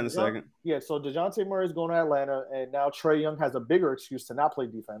 We'll get to that in a second. Yeah, so DeJounte Murray is going to Atlanta, and now Trae Young has a bigger excuse to not play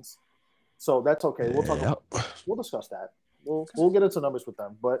defense. So that's okay. We'll discuss that. We'll get into numbers with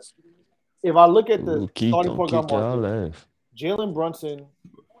them. But if I look at the starting point guard market, Jalen Brunson.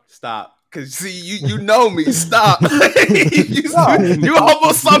 Stop. Cause see, you know me. Stop. you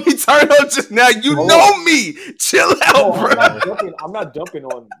almost saw me turn up just now. You know me. Chill out, bro. I'm not dumping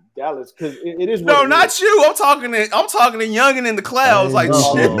on Dallas because it is. No, not you. I'm talking to youngin in the clouds. Like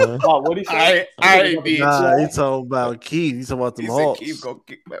shit. What he said? I bitch. Nah, he talking about Keith. He's talking about them Hawks. Keith gonna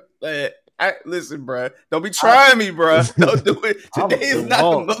kick my listen, bro. Don't be trying me, bro. Don't do it. Today is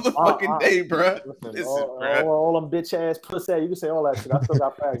not the motherfucking day, bro. Listen, bro. All them bitch ass pussy. You can say all that shit. I still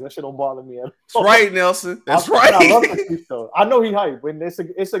got facts. That shit don't bother me. That's right, Nelson. That's right. I love Keith, though. I know he hype, and it's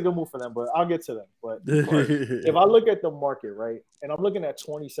a good move for them. But I'll get to them. But if I look at the market, right, and I'm looking at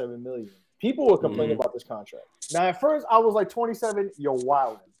 $27 million, people were complaining about this contract. Now, at first, I was like, 27, you're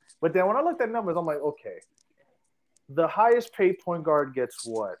wilding. But then when I looked at numbers, I'm like, okay, the highest paid point guard gets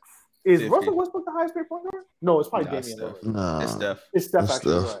what? Is 50. Russell Westbrook the highest paid point guard? No, it's probably Damian Lillard. Nah, it's Steph.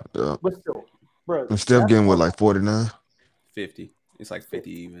 Actually, right. Yeah. But still, bro. And Steph getting what, like 49? 50. It's like 50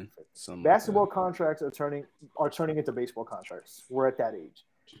 even. Basketball contracts are turning into baseball contracts. We're at that age.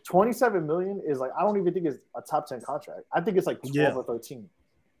 $27 million is like I don't even think it's a top 10 contract. I think it's like 12 or 13.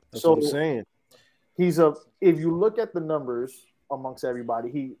 That's so what I'm saying. If you look at the numbers amongst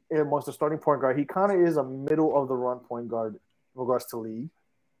everybody, amongst the starting point guard, he kind of is a middle of the run point guard in regards to league.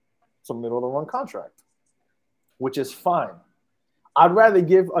 It's a middle of the run contract, which is fine. I'd rather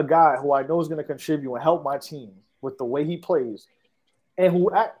give a guy who I know is going to contribute and help my team with the way he plays, and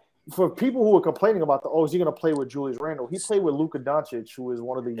for people who are complaining about is he going to play with Julius Randle? He played with Luka Doncic, who is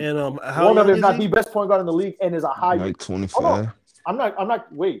one of if not the best point guard in the league, and is a high like 25. I'm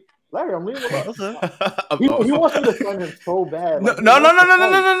not. Wait, Larry, I'm leaving. He wants me to sign him so bad. No.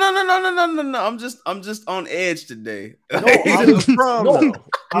 I'm just on edge today. No, he's in his prime.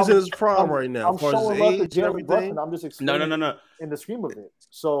 He's in his prime right now. I'm showing love to Jalen Brunson. I'm just explaining no. in the scheme of it.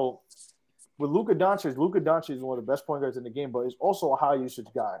 So with Luka Doncic is one of the best point guards in the game, but he's also a high usage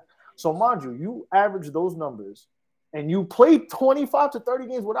guy. So mind you average those numbers, and you play 25 to 30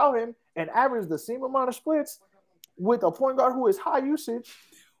 games without him, and average the same amount of splits with a point guard who is high usage.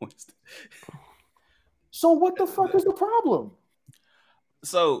 So what the fuck is the problem?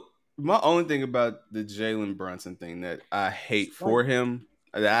 So my only thing about the Jalen Brunson thing that I hate for him,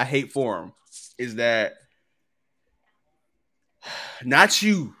 is that not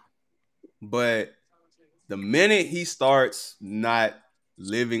you, but the minute he starts not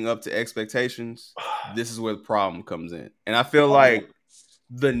living up to expectations, this is where the problem comes in. And I feel like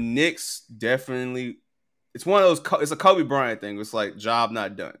the Knicks definitely, it's one of those, it's a Kobe Bryant thing. It's like job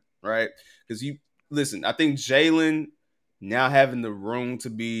not done, right? Because I think Jalen now having the room to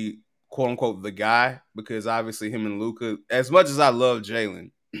be quote unquote the guy, because obviously him and Luka, as much as I love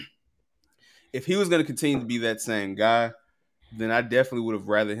Jalen, if he was going to continue to be that same guy, then I definitely would have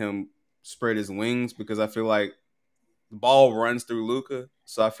rather him spread his wings, because I feel like the ball runs through Luka.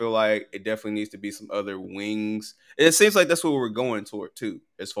 So I feel like it definitely needs to be some other wings. It seems like that's what we're going toward too,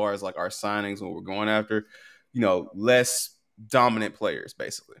 as far as like our signings, what we're going after, less dominant players,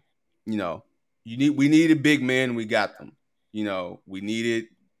 basically. We needed big men. We got them. We needed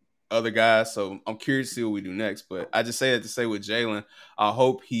other guys. So I'm curious to see what we do next. But I just say that to say with Jalen, I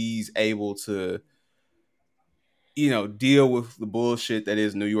hope he's able to, deal with the bullshit that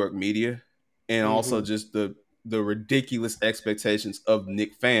is New York media, and also just the ridiculous expectations of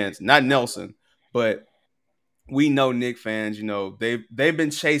Knick fans. Not Nelson, but we know Knick fans. They've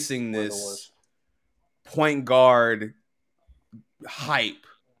been chasing this point guard hype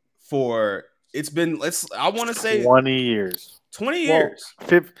for I want to say 20 years. 20 years.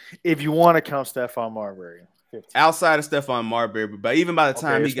 If you want to count Stephon Marbury. 15. Outside of Stephon Marbury, but even by the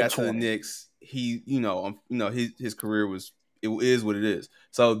time he got to the Knicks, he, his career is what it is.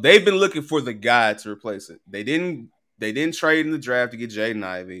 So they've been looking for the guy to replace it. They didn't trade in the draft to get Jaden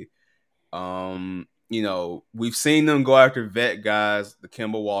Ivey. We've seen them go after vet guys, the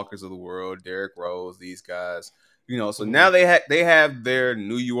Kemba Walkers of the world, Derrick Rose, these guys. So now they have their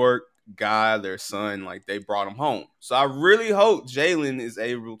New York guy, their son, like they brought him home. So I really hope Jalen is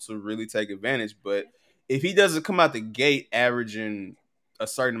able to really take advantage. But if he doesn't come out the gate averaging a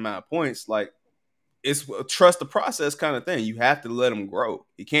certain amount of points, like, it's a trust the process kind of thing. You have to let him grow.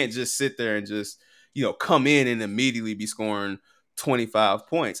 He can't just sit there and just, come in and immediately be scoring 25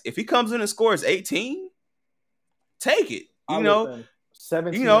 points. If he comes in and scores 18, take it.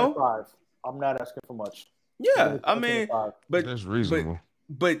 17 and 5. I'm not asking for much. Yeah, I mean, but that's reasonable.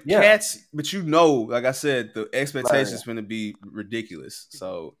 But cats, like I said, the expectation is going to be ridiculous.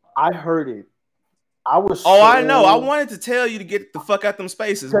 So I heard it. I was. I know. I wanted to tell you to get the fuck out them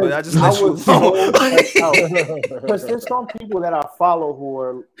spaces, but I just let you know. Because there's some people that I follow who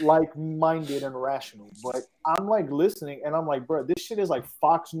are like-minded and rational, but I'm like listening and I'm like, bro, this shit is like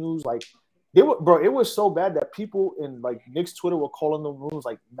Fox News. Like, it was so bad that people in like Knicks Twitter were calling them rooms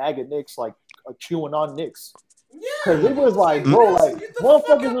like MAGA Knicks, like a QAnon Knicks. Because it was like, bro, like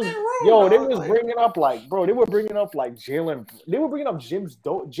motherfuckers was, they was bringing up like, bro, they were bringing up like Jalen, they were bringing up James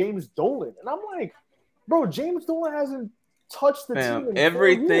Dolan, and I'm like, bro, James Dolan hasn't touched the team. In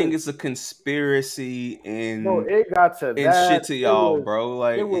everything is a conspiracy, and it got to that shit to y'all, bro.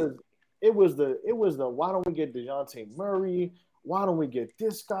 Like it was the why don't we get DeJounte Murray? Why don't we get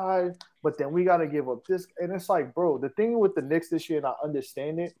this guy? But then we got to give up this, and it's like, bro, the thing with the Knicks this year, and I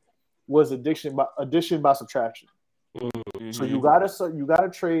understand it, was addition by subtraction. Mm-hmm. So you gotta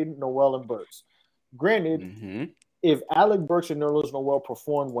trade Noel and Burks. Granted, if Alec Burks and Nerlens Noel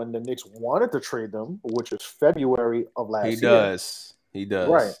performed when the Knicks wanted to trade them, which was February of last year, he does,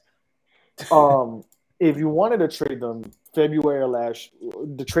 right? If you wanted to trade them February of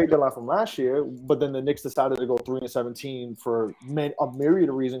the trade deadline from last year, but then the Knicks decided to go 3-17 for a myriad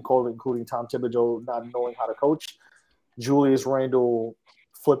of reasons, including Tom Thibodeau not knowing how to coach, Julius Randle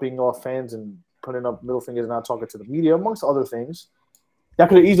flipping off fans and putting up middle fingers and not talking to the media, amongst other things. That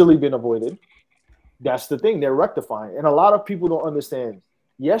could have easily been avoided. That's the thing. They're rectifying. And a lot of people don't understand.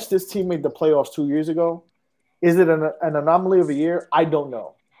 Yes, this team made the playoffs 2 years ago. Is it an anomaly of a year? I don't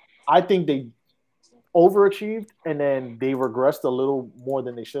know. I think they overachieved and then they regressed a little more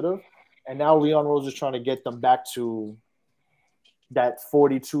than they should have. And now Leon Rose is trying to get them back to that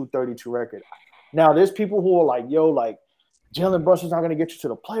 42-32 record. Now, there's people who are like, yo, like, Jalen Brunson's not going to get you to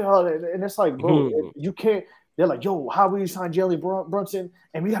the playoffs. And it's like, bro, you can't. They're like, yo, how will you sign Jalen Brunson?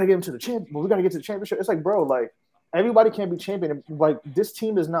 And we got to get him to the we got to get to the championship. It's like, bro, like, everybody can't be champion. Like, this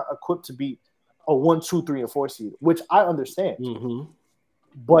team is not equipped to beat a 1, 2, 3, and 4 seed, which I understand.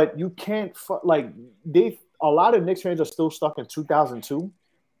 But you can't, like, a lot of Knicks fans are still stuck in 2002,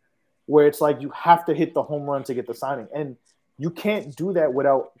 where it's like you have to hit the home run to get the signing. And you can't do that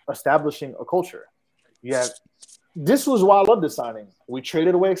without establishing a culture. Yeah, this was why I love this signing. We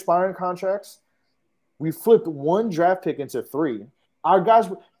traded away expiring contracts. We flipped 1 draft pick into 3. Our guys,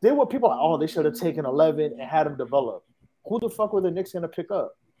 they were people like, oh, they should have taken 11 and had them develop. Who the fuck were the Knicks going to pick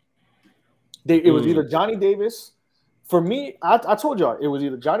up? It was either Johnny Davis. For me, I told y'all, it was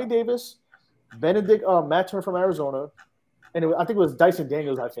either Johnny Davis, Benedict Mathurin from Arizona, and I think it was Dyson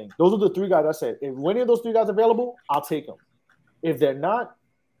Daniels, I think. Those are the 3 guys I said. If any of those 3 guys are available, I'll take them. If they're not,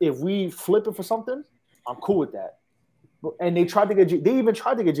 if we flip it for something, I'm cool with that. And they tried to get they even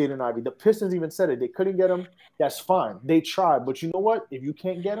tried to get Jaden Ivey. The Pistons even said it. They couldn't get him. That's fine. They tried. But you know what? If you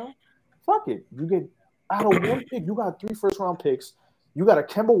can't get him, fuck it. You get out of 1 pick, you got 3 first-round picks. You got a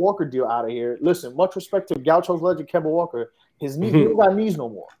Kemba Walker deal out of here. Listen, much respect to Gaucho's legend, Kemba Walker. His knees, he don't got knees no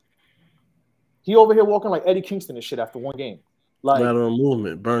more. He over here walking like Eddie Kingston and shit after 1 game. Like lateral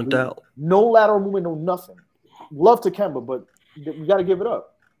movement, burnt out. No lateral movement, no nothing. Love to Kemba, but you got to give it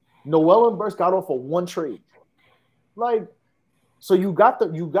up. Noel and Burst got off of 1 trade. Like, so you got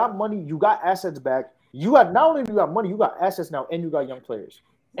money, you got assets back. You got not only you got money, you got assets now, and you got young players,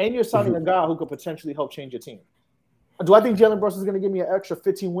 and you're signing a guy who could potentially help change your team. Do I think Jalen Brunson is going to give me an extra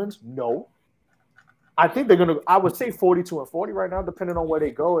 15 wins? No. I think they're going to. I would say 42-40 right now, depending on where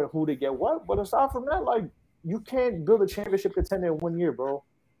they go and who they get what. But aside from that, like, you can't build a championship contender in 1 year, bro.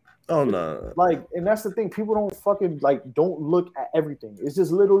 Oh no. Like, and that's the thing. People don't fucking don't look at everything. It's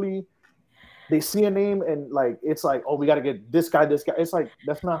just literally. They see a name and like it's like, oh, we got to get this guy. It's like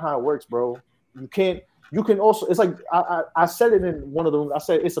that's not how it works, bro. You can't. You can also. It's like I said it in one of the. I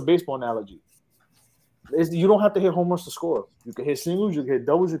said it's a baseball analogy. You don't have to hit home runs to score. You can hit singles, you can hit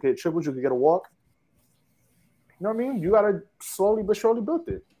doubles, you can hit triples, you can get a walk. You know what I mean? You gotta slowly but surely build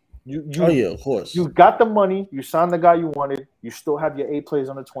it. Oh yeah, of course. You got the money. You signed the guy you wanted. You still have your 8 players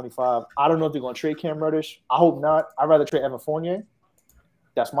under 25. I don't know if they're gonna trade Cam Reddish. I hope not. I'd rather trade Evan Fournier.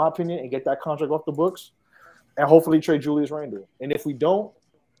 That's my opinion, and get that contract off the books, and hopefully trade Julius Randle. And if we don't,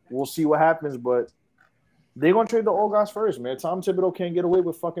 we'll see what happens. But they're gonna trade the old guys first, man. Tom Thibodeau can't get away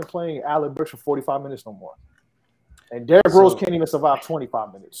with fucking playing Alec Burks for 45 minutes no more, and Derrick Rose can't even survive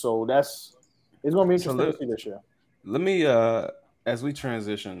 25 minutes. So it's gonna be interesting to see this year. Let me, as we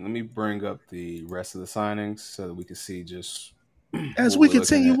transition, let me bring up the rest of the signings so that we can see just as we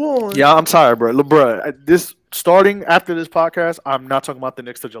continue on. Yeah, I'm tired, bro. LeBron, this starting after this podcast, I'm not talking about the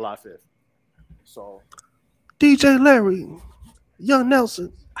Knicks till July 5th. So, DJ Larry, Young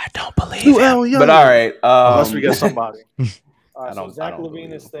Nelson. I don't believe it. But all right, unless we get somebody. All right, I so don't. Zach I don't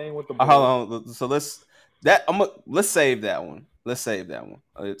LaVine is staying with the. Hold on. So let's save that one. Let's save that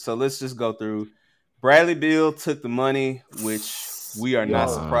one. So let's just go through. Bradley Beal took the money, which we are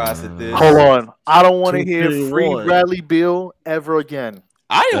not surprised at this. Hold on, I don't want to hear free Bradley Beal ever again.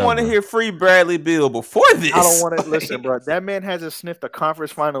 I didn't want to hear free Bradley Beal before this. I don't want to listen, bro. That man hasn't sniffed the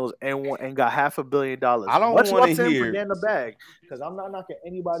conference finals and got $500 million. I don't want to hear him getting the bag because I'm not knocking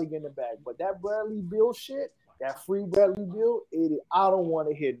anybody getting the bag. But that Bradley Beal shit, that free Bradley Beal, I don't want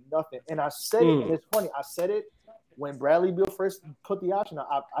to hear nothing. And I said it, and it's funny. I said it when Bradley Beal first put the option.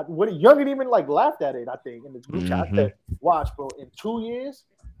 Youngin even laughed at it. I think in the group chat, I said, "Watch, bro. In 2 years,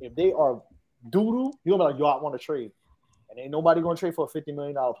 if they are doo-doo, you'll be like, yo, I want to trade." And ain't nobody going to trade for a $50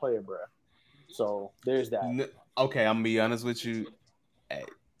 million player, bro. So there's that. Okay, I'm going to be honest with you.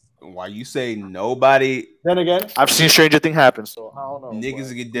 Why you say nobody? Then again, I've seen stranger thing happen, so I don't know.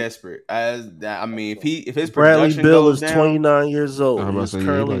 Niggas get desperate. I mean, if his Bradley production Beal goes is down, 29 years old. He's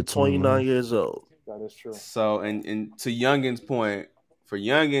currently 29 years old. That is true. So, and to Youngin's point, for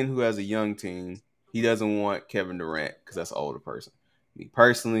Youngin, who has a young team, he doesn't want Kevin Durant because that's an older person. Me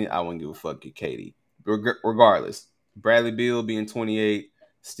personally, I wouldn't give a fuck at KD. Regardless. Bradley Beal being 28,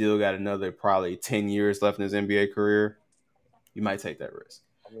 still got another probably 10 years left in his NBA career. You might take that risk.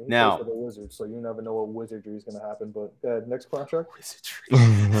 I mean, he now plays for the Wizards, so you never know what wizardry is going to happen. But next contract.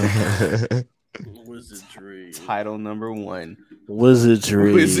 Wizardry. Title number 1.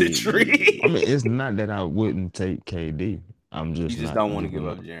 Wizardry. Wizardry. I mean, it's not that I wouldn't take KD. I'm just you just not don't want to give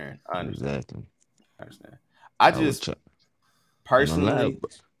up. up Jaren. I understand. Exactly. I understand. I just personally.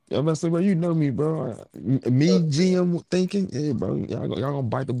 I'm about to say, bro, you know me, bro. Me, GM thinking, hey, bro, y'all gonna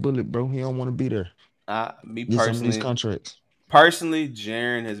bite the bullet, bro. He don't want to be there. Me Get personally, some of these contracts. Personally,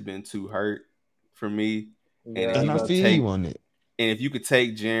 Jaren has been too hurt for me, and I feel you on it. And if you could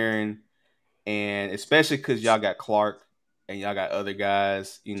take Jaren, and especially because y'all got Clark and y'all got other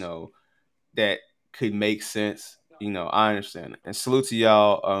guys, you know, that could make sense. You know, I understand it. And salute to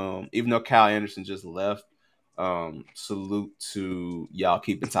y'all. Even though Kyle Anderson just left, salute to y'all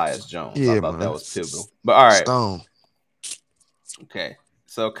keeping Tyus Jones. Yeah, I thought that was pivotal. But all right. Stone. Okay.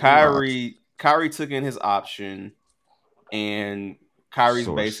 So Kyrie took in his option, and Kyrie's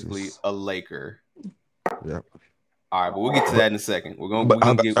basically a Laker. Yep. All right, but we'll get to that in a second. We're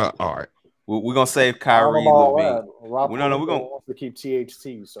gonna get all right. We're gonna save Kyrie Levine. We're gonna wants to keep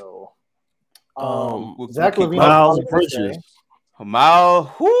THT, so Zach LaVine, Miles Bridges. Miles,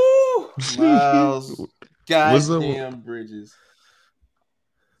 goddamn Bridges.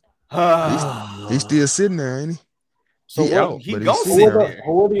 He's still sitting there, ain't he? So he goes there.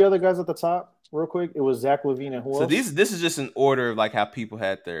 Who are the other guys at the top? Real quick, it was Zach LaVine and who else? So this is just an order of like how people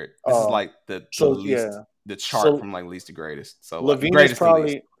had their. This is like the chart from like least to greatest. So LaVine like, is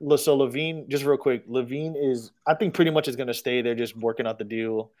probably LaVine. Just real quick, LaVine is I think pretty much is going to stay there, just working out the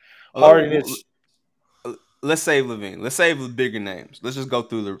deal. Let's save LaVine. Let's save the bigger names. Let's just go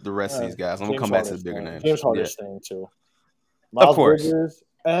through the rest of these guys. I'm gonna come back to the bigger names. James Harden's staying too. Of course.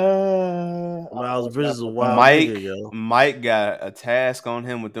 Miles Bridges is a wild nigga, yo. Mike got a task on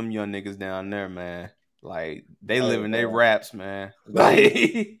him with them young niggas down there, man. Like they living their raps, man.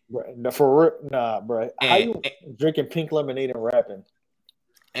 Like bro. How you drinking pink lemonade and rapping?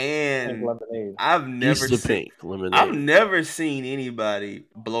 And lemonade. I've never seen anybody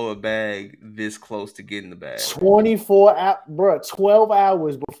blow a bag this close to getting the bag. 12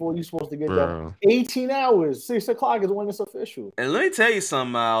 hours before you're supposed to get done. 18 hours. 6 o'clock is when it's official. And let me tell you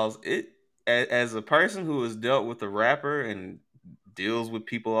something, Miles. As a person who has dealt with a rapper and deals with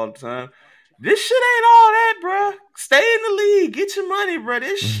people all the time, this shit ain't all that, bro. Stay in the league, get your money, bro.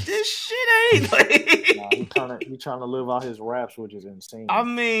 This shit ain't like. He trying to live out his raps, which is insane. I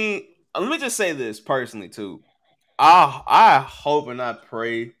mean, let me just say this personally too. I hope and I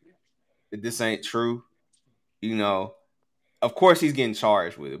pray that this ain't true. You know, of course he's getting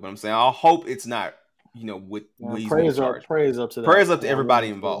charged with it, but I'm saying I hope it's not. You know, with he's praise up to that. Praise up to everybody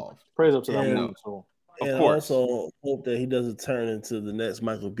involved. Praise up to that. Of course. I also hope that he doesn't turn into the next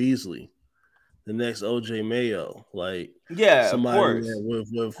Michael Beasley. The next OJ Mayo, like somebody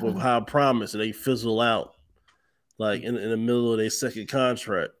with high promise, and they fizzle out like in the middle of their second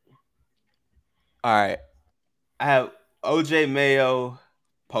contract. All right, I have OJ Mayo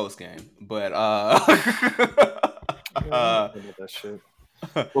post game, but that shit.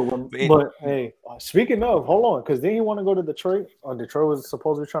 But hey, speaking of, hold on, because then you want to go to Detroit, or Detroit was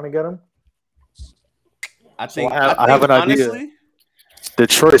supposedly trying to get him. I think I have an idea.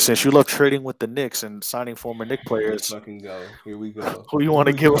 Detroit, since you love trading with the Knicks and signing former Knicks players, fucking go. Here we go. Who you want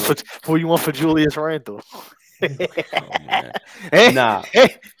to give for? Who you want for Julius Randle? But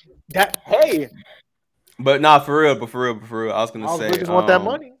nah, for real. I was gonna say, just want that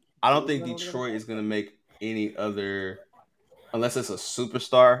money. I don't think Detroit is gonna make any other, unless it's a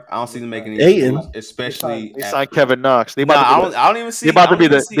superstar. I don't see them making any, especially they signed Kevin Knox. I don't even see. They about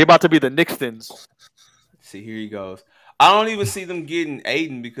to be the Knicks-tins. See, here he goes. I don't even see them getting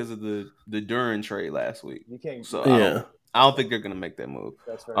Aiden because of the Duren trade last week. So I don't think they're gonna make that move.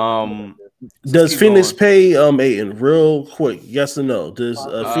 Does Phoenix pay Aiden real quick? Yes or no? Does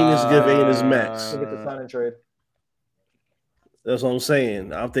Phoenix give Aiden his max? Sign and trade. That's what I'm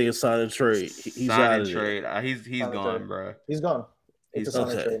saying. I'm thinking sign and trade. He's out of trade. He's gone, bro. He's gone. He's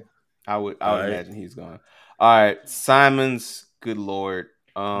okay. I would imagine he's gone. All right, Simons. Good lord.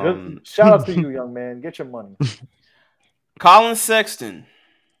 Shout out to you, young man. Get your money. Colin Sexton.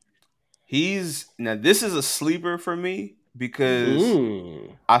 This is a sleeper for me because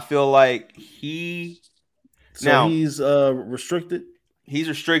I feel like he's restricted. He's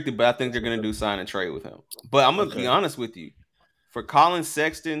restricted, but I think they're gonna do sign and trade with him. But I'm gonna be honest with you. For Colin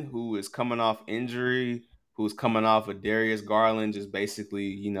Sexton, who is coming off injury, who's coming off of Darius Garland just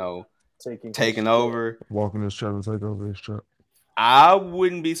basically, taking over. Walking his truck and take over his truck. I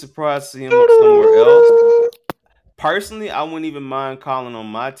wouldn't be surprised to see him somewhere else. personally, I wouldn't even mind calling on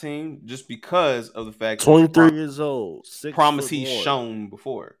my team just because of the fact 23 years old, promise he's shown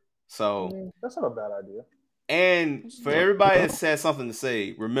before. So that's not a bad idea. And for everybody that has something to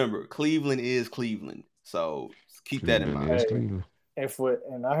say, remember, Cleveland is Cleveland. So keep that in mind.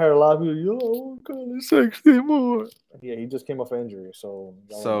 And I heard a lot of people, yo, call it 60 more. Yeah, he just came off an injury, so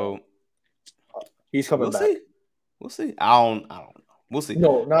he's coming back. We'll see. I don't know. We'll see.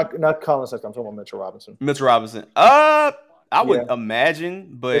 No, not Colin Sexton. I'm talking about Mitchell Robinson. Mitchell Robinson. I would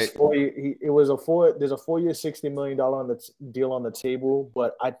imagine, but there's a 4-year, $60 million on the deal on the table.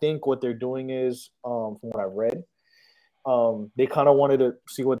 But I think what they're doing is, from what I read, they kind of wanted to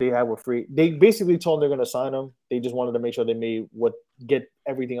see what they had with free. They basically told him they're going to sign him. They just wanted to make sure they get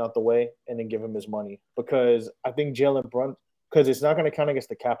everything out the way and then give him his money, because I think Jalen Brunson, because it's not going to count against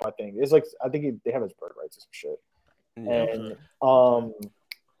the cap. I think it's like they have his bird rights and some shit. And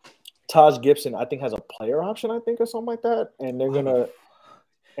Taj Gibson, I think, has a player option, I think, or something like that. And they're gonna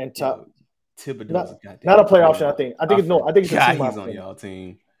Thibodeau's not a player option. I think it's a team option. On y'all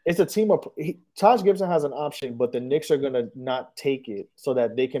team. It's a team of Taj Gibson has an option, but the Knicks are gonna not take it so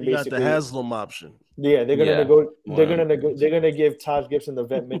that they can basically got the Haslam option. Yeah, they're gonna give Taj Gibson the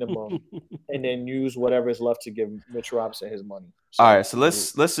vet minimum and then use whatever is left to give Mitch Robinson his money. So, all right, so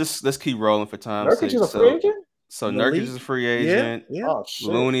let's keep rolling for time. Nurkic is a free agent. So Nurkic is a free agent. Yeah. Oh,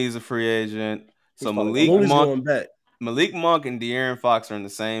 Looney is a free agent. So Malik Monk and De'Aaron Fox are in the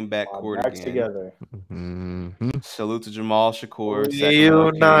same backcourt again. Together. Mm-hmm. Salute to Jamal Shakur.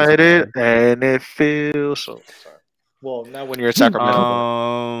 United, and it feels so. Sorry. Well, not when you're in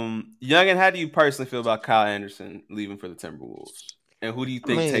Sacramento. Youngin, how do you personally feel about Kyle Anderson leaving for the Timberwolves? And who do you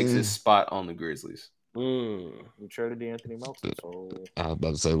think takes his spot on the Grizzlies? We traded DeAnthony Melton. So I was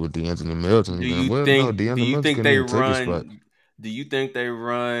about to say with DeAnthony Melton. Do you think they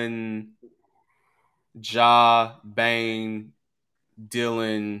run Ja, Bane,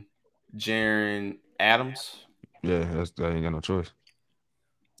 Dylan, Jaren, Adams? Yeah, they ain't got no choice.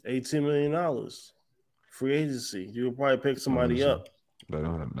 $18 million. Free agency. You would probably pick somebody up. They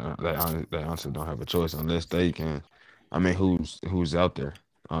honestly don't have a choice unless they can. I mean, who's out there?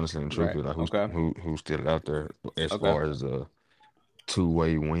 Honestly and truthfully, who's still out there as far as a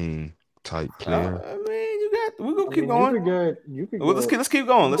two-way wing type player? I mean, we're gonna keep going. Let's keep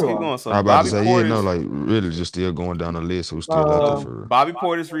going. So I'm about to say, really just still going down the list. Who's still out there for? Bobby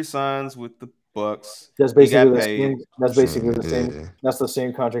Portis resigns with the Bucks. That's basically the same. That's the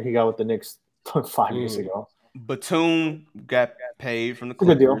same contract he got with the Knicks 5 years ago. Batum got paid from the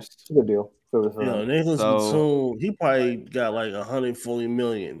Clippers. It's a good deal. Nicholas Batum, he probably got like $140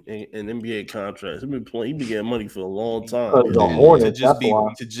 million in NBA contracts. He been getting money for a long time. The Hornets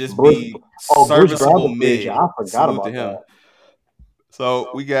to just be serviceable mid. I forgot about him.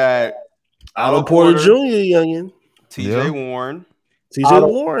 So we got Otto Porter Jr. youngin, TJ Warren.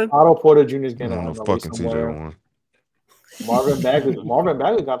 Otto Porter Jr. is getting a fucking TJ Warren. Marvin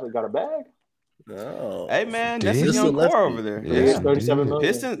Bagley got a bag. No. Hey man, that's a young core over there. Yeah, $37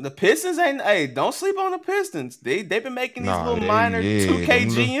 million. The Pistons ain't. Hey, don't sleep on the Pistons. They've been making these little minor 2K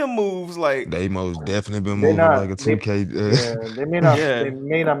GM moves. Like they most definitely been moving like a 2K. They may not. They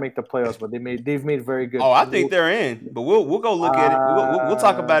may not make the playoffs, but they've made very good. Oh, I think they're in. But we'll go look at it. We'll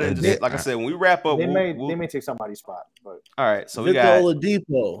talk about it. Just, like I said, when we wrap up, they may take somebody's spot. But all right, so Victor we got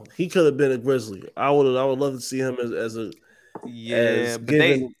Oladipo. He could have been a Grizzly. I would love to see him as a. Yeah, but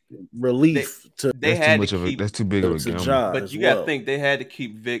giving relief that's too big of a gamble. But you got to think they had to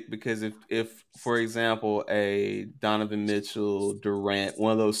keep Vic because if for example a Donovan Mitchell, Durant,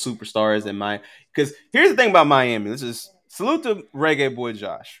 one of those superstars in because here's the thing about Miami. Let's just salute to Reggae Boy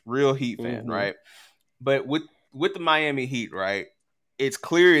Josh, real Heat fan, right? But with the Miami Heat, right? It's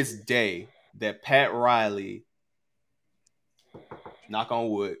clear as day that Pat Riley, knock on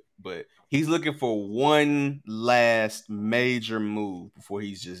wood, but he's looking for one last major move before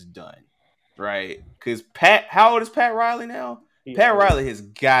he's just done, right? Because how old is Pat Riley now? Pat Riley has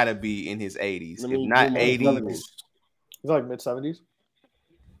got to be in his 80s, if not 80s. He's like mid-70s.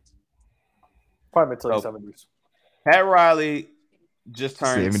 Probably mid-70s. Pat Riley just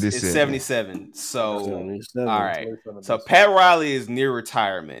turned 77. So, 77. All right. So Pat Riley is near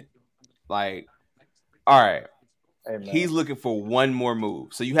retirement. Like, all right. Hey, he's looking for one more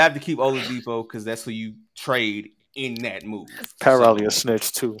move. So you have to keep Oladipo because that's who you trade in that move. Pat Riley a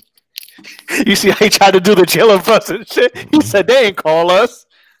snitch too. You see how he tried to do the Jalen Brunson shit? He said they ain't call us.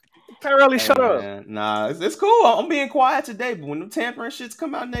 Pat Riley, shut up. Nah, it's cool. I'm being quiet today, but when the tampering shits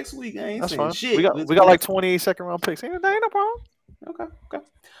come out next week, I ain't saying shit. We got like 20 second round picks. Ain't no problem. Okay.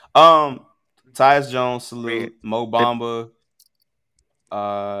 Tyus Jones, salute. Mo Bamba.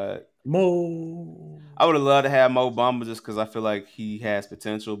 I would have loved to have Mo Bamba just because I feel like he has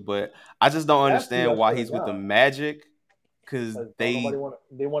potential, but I just don't understand why he's with the Magic. Because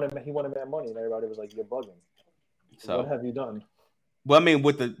he wanted that money, and everybody was like, "You're bugging." So what have you done? Well, I mean,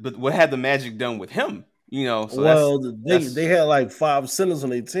 but what had the Magic done with him? You know, so they had like 5 centers on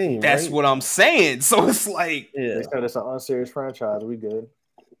their team. That's what I'm saying. So it's like, they said it's an unserious franchise. We good.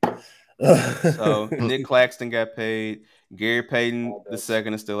 So Nick Claxton got paid. Gary Payton II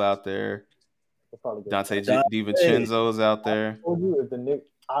is still out there. Dante DiVincenzo is out there. I told you if the Knicks,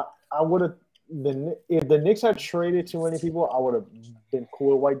 I would have. If the Knicks had traded too many people, I would have been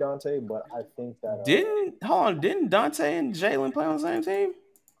cool with White Dante. But I think that didn't Dante and Jalen play on the same team?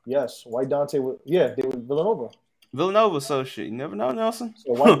 Yes, White Dante was. Yeah, they were Villanova. So shit, you never know, Nelson.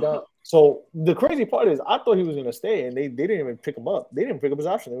 So the crazy part is, I thought he was gonna stay, and they didn't even pick him up. They didn't pick up his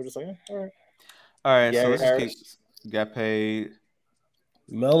option. They were just like, all right. All right, so let's just got paid.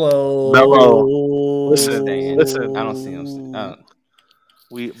 Melo. Listen. I don't see him.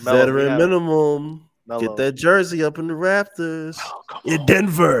 Veteran minimum. Get that jersey up in the Raptors. In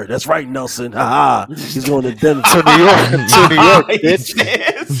Denver. That's right, Nelson. He's going to Denver. to New York. Bitch.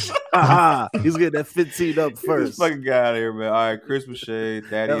 He's getting that 15 up first. Fucking guy out here, man. All right, Chris Boucher,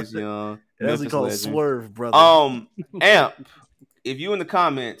 Thaddeus Young. That's called Swerve, brother. Amp, if you in the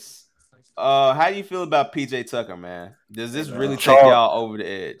comments, how do you feel about PJ Tucker, man? Does this really take y'all over the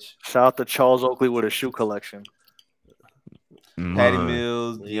edge? Shout out to Charles Oakley with a shoe collection. Patty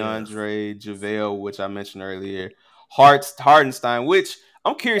Mills, DeAndre, JaVale, which I mentioned earlier, Hartenstein, which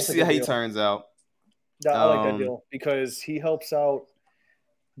I'm curious to see how he turns out. I like that deal because he helps out.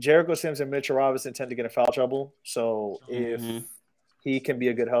 Jericho Sims and Mitchell Robinson tend to get in foul trouble, so if he can be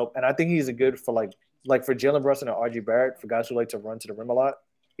a good help, and I think he's a good for like for Jalen Brunson and RJ Barrett, for guys who like to run to the rim a lot.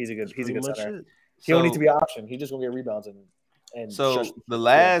 He's a good center. He don't need to be an option. He's just gonna get rebounds and so the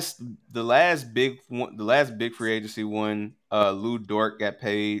last big free agency one, Lou Dort got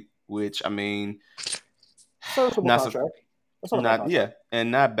paid, which I mean, not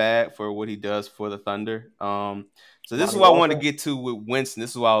bad for what he does for the Thunder. So this is what I wanted to get to with Winston.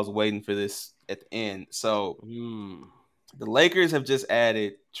 This is why I was waiting for this at the end. So the Lakers have just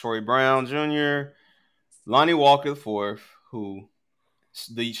added Troy Brown Jr., Lonnie Walker IV, who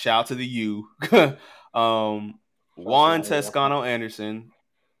the shout to the U. Juan Toscano Anderson,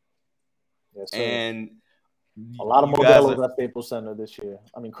 and a lot of Modelo's at Staples Center this year.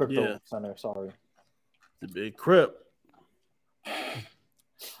 I mean, Crypto Center. Sorry, the big Crip.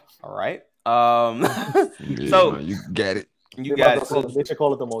 All right. So you got it. You got it. So, they should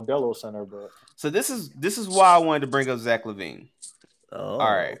call it the Modelo Center, but so this is why I wanted to bring up Zach LaVine. All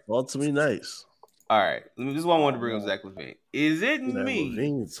right. Well, to be nice. All right. This is why I wanted to bring up Zach LaVine. Is it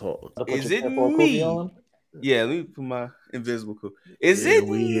me? Is it me? Yeah, let me put my invisible cool. Is it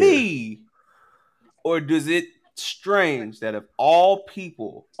me, or does it strange that of all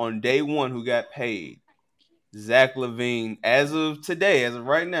people on day one who got paid, Zach LaVine, as of today, as of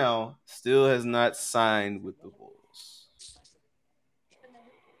right now, still has not signed with the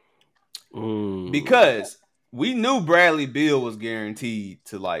Bulls? Because we knew Bradley Beal was guaranteed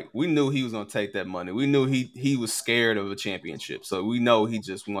to we knew he was going to take that money. We knew he was scared of a championship. So we know he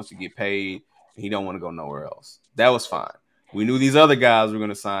just wants to get paid. He don't want to go nowhere else. That was fine. We knew these other guys were going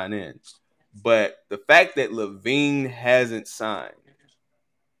to sign in. But the fact that LaVine hasn't signed,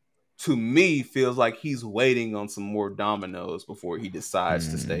 to me, feels like he's waiting on some more dominoes before he decides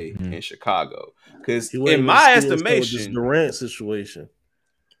to stay in Chicago. Because in my estimation, this Durant situation.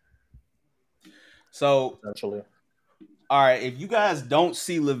 So, all right, if you guys don't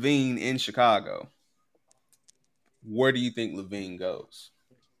see LaVine in Chicago, where do you think LaVine goes?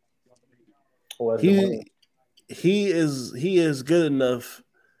 He is good enough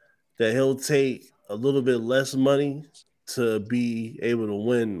that he'll take a little bit less money to be able to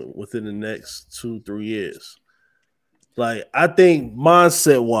win within the next 2-3 years. I think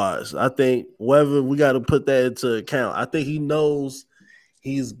mindset wise, I think whether we got to put that into account, I think he knows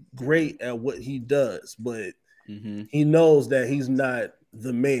he's great at what he does, but he knows that he's not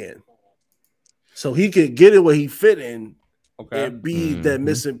the man. So he could get it where he fit in. Okay. And be that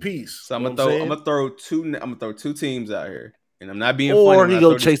missing piece. So I'm gonna throw two teams out here, and I'm not being funny. Or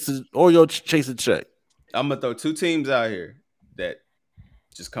you'll chase a check. I'm gonna throw two teams out here that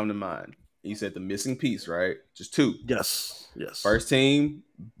just come to mind. You said the missing piece, right? Just two. Yes. First team,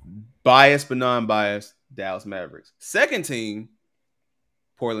 biased but non-biased, Dallas Mavericks. Second team,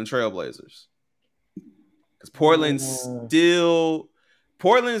 Portland Trailblazers. Because Portland is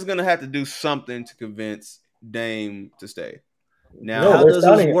gonna have to do something to convince Dame to stay. Now, how does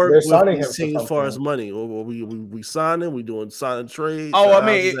this work with this team as far as money? We signing? We doing sign and trade? Oh, I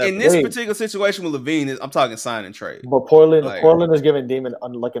mean, in this particular situation with LaVine, I'm talking sign and trade. But Portland is giving Damon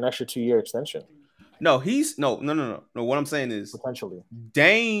like an extra 2-year extension. No, he's no. What I'm saying is potentially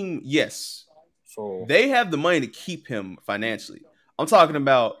Dame. Yes, so they have the money to keep him financially. I'm talking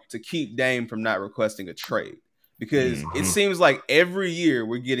about to keep Dame from not requesting a trade because it seems like every year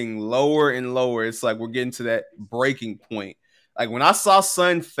we're getting lower and lower. It's like we're getting to that breaking point. Like when I saw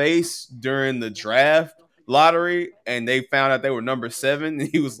Sun face during the draft lottery and they found out they were number 7, and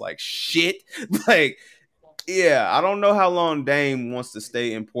he was like, "Shit!" Like. Yeah, I don't know how long Dame wants to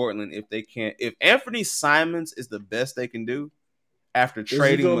stay in Portland if they can't. If Anthony Simons is the best they can do after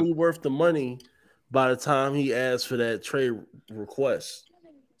trading, is he gonna be worth the money by the time he asks for that trade request?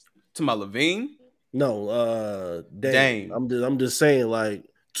 To my LaVine? No, Dame. I'm just saying, like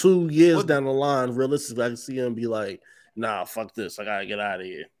 2 years down the line, realistically, I can see him be like, "Nah, fuck this, I gotta get out of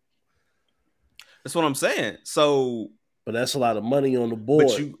here." That's what I'm saying. So. But that's a lot of money on the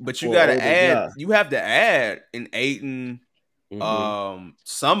board. But you gotta add. You have to add an Ayton,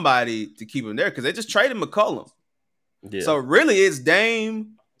 somebody to keep him there because they just traded McCollum. Yeah. So really, it's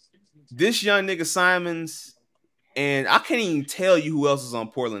Dame, this young nigga Simons, and I can't even tell you who else is on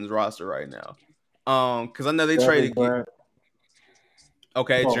Portland's roster right now. Because I know they traded.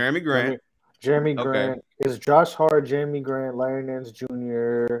 Okay, Jeremy Grant. Jeremy Grant is Josh Hart, Jeremy Grant, Larry Nance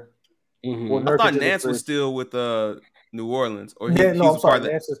Jr. Well, I thought Nance was still with New Orleans, or I'm sorry.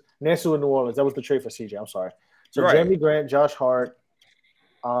 Nance with New Orleans. That was the trade for CJ. I'm sorry. So Jeremy Grant, Josh Hart,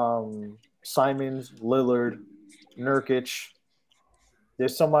 Simons, Lillard, Nurkic.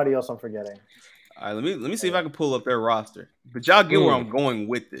 There's somebody else I'm forgetting. All right, let me see if I can pull up their roster. But y'all get where I'm going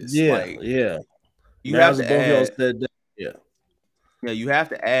with this. Yeah, You have to add. Yeah, you have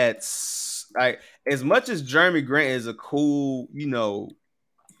to add. Like as much as Jeremy Grant is a cool,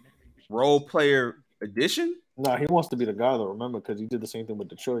 role player addition. No, he wants to be the guy though. Remember, because he did the same thing with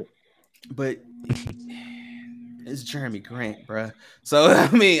Detroit. But it's Jeremy Grant, bruh. So I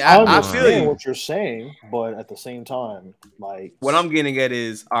mean, I feel what you're saying, but at the same time, like what I'm getting at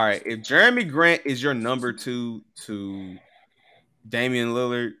is, all right, if Jeremy Grant is your number 2 to Damian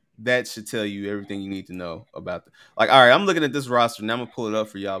Lillard, that should tell you everything you need to know about all right, I'm looking at this roster and I'm gonna pull it up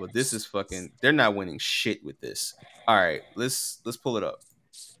for y'all, but this is they're not winning shit with this. All right, let's pull it up.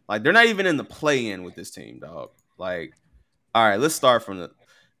 Like, they're not even in the play-in with this team, dog. Like, all right, let's start from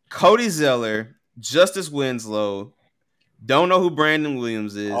Cody Zeller, Justice Winslow. Don't know who Brandon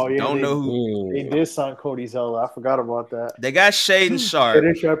Williams is. Oh, yeah, don't know who. They did sign Cody Zeller. I forgot about that. They got Shaedon Sharpe.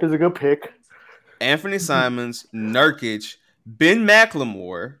 Shaedon Sharpe is a good pick. Anthony Simons, Nurkic, Ben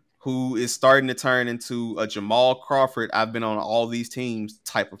McLemore, who is starting to turn into a Jamal Crawford. I've been on all these teams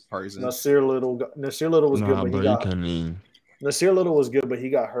type of person. Nasir Little was good, but he got. Nasir Little was good, but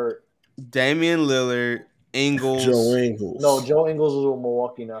he got hurt. Damian Lillard, Ingles. Joe Ingles. No, Joe Ingles is with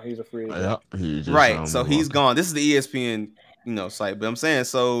Milwaukee now. He's a free agent. Yeah, right, so he's gone. This is the ESPN, site. But I'm saying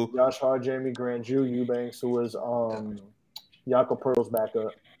so. Josh Hart, Jeremy Grant, Drew Eubanks, who was Jakob Poeltl's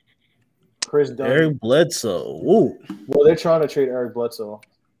backup. Chris Dunn. Eric Bledsoe. Ooh. Well, they're trying to trade Eric Bledsoe.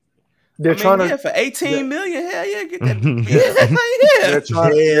 They're trying to for $18 million. Hell yeah, get that.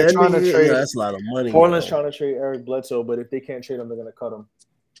 They're trying to trade. That's a lot of money. Portland's trying to trade Eric Bledsoe, but if they can't trade him, they're gonna cut him.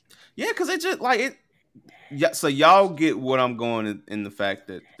 Yeah, because it just like it. Yeah, so y'all get what I'm going in the fact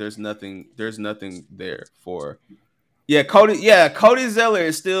that there's nothing there for. Yeah, Cody Zeller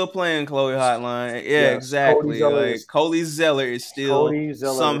is still playing Chloe Hotline. Yeah, exactly. Cody Zeller is still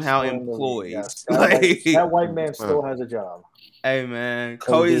somehow employed. Yes. That white man still has a job. Hey man,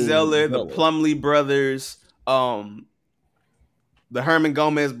 Cody Zeller, the Plumlee brothers, the Herman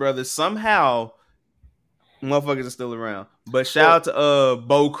Gomez brothers, somehow motherfuckers are still around. But shout out to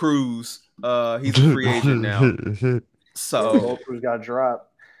Bo Cruz. He's a free agent now. So Bo Cruz got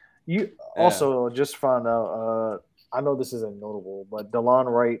dropped. You also just found out, I know this isn't notable, but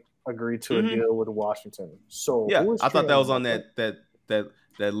DeLon Wright agreed to a deal with Washington. So yeah, I thought that was on that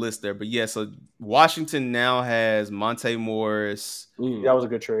list there. But yeah, so Washington now has Monte Morris. That was a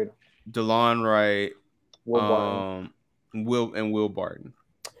good trade. DeLon Wright, Will Barton.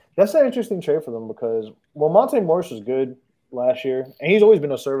 That's an interesting trade for them because Monte Morris was good last year, and he's always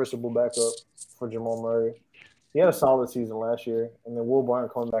been a serviceable backup for Jamal Murray. He had a solid season last year, and then Will Barton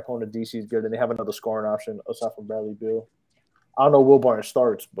coming back home to DC is good, and they have another scoring option aside from Bradley Beal. I don't know Will Barton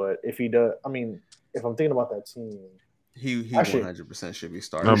starts, but if he does, I mean, if I'm thinking about that team, he 100% should be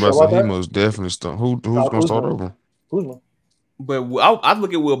starting. I'm about to say he most definitely start. Who's gonna start over? Kuzma. But I'd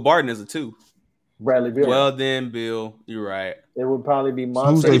look at Will Barton as a 2. Bradley Beal. Well, then Bill, you're right. It would probably be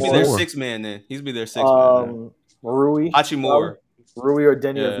Monte. He'd be their 6 man then. He'd be their 6 man. Rui Hachimura. Rui or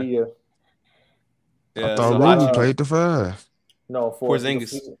Denny Villa. I thought Rui played the 5. No,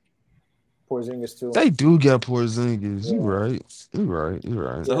 Porzingis. Porzingis too. They do get Porzingis. You right.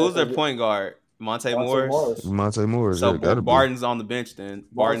 So who's their point guard? Monte Morris. Monte Morris. So yeah, Barton's on the bench then.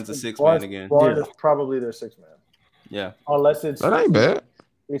 Barton's a 6-man again. Barton's probably their 6-man. Yeah. Unless it's that ain't bad.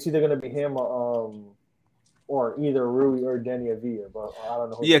 It's either gonna be him or either Rui or Denny Villa, but I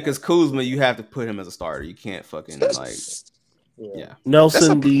don't know. Yeah, because Kuzma, you have to put him as a starter. You can't fucking like. Yeah.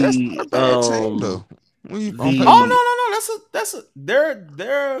 Nelson, no.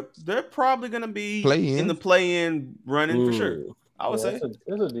 They're probably gonna be in the play-in running for sure. I would say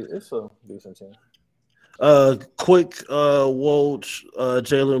it's a decent team. Quick Woj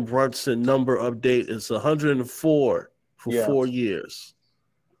Jalen Brunson number update is 104 for 4 years.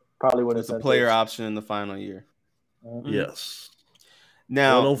 Probably when it's a player option in the final year. Yes.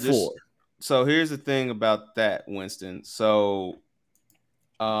 Now 104. So here's the thing about that, Winston. So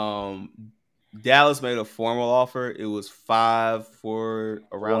Dallas made a formal offer. It was 5 for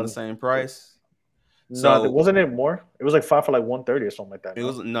around the same price. So wasn't it more? It was like 5 for like 130 or something like that. It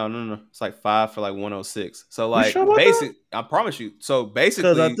was no. It's like 5 for like 106. So like I promise you. So basically,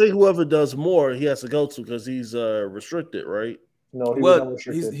 because I think whoever does more, he has to go to because he's restricted, right? No, he was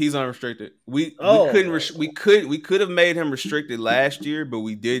unrestricted. He's unrestricted. We could have made him restricted last year, but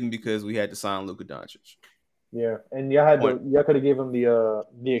we didn't because we had to sign Luka Doncic. Yeah, and y'all could have gave him the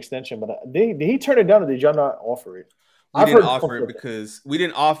extension, but did he turn it down or did y'all not offer it? We didn't offer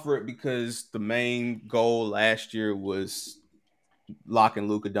it because the main goal last year was locking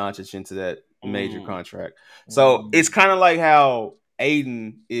Luka Doncic into that major contract. So it's kind of like how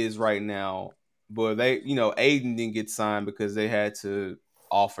Aiden is right now, but Aiden didn't get signed because they had to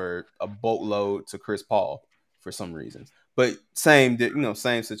offer a boatload to Chris Paul for some reasons. But same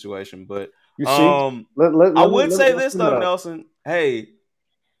situation. But I would say this though, Nelson. Hey,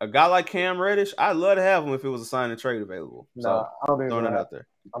 a guy like Cam Reddish, I'd love to have him if it was a sign and trade available. I don't think throwing it out there.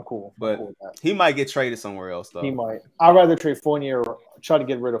 I'm cool. But he might get traded somewhere else, though. He might. I'd rather trade Fournier or try to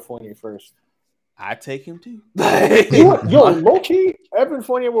get rid of Fournier first. I'd take him too. Yo, low key, Evan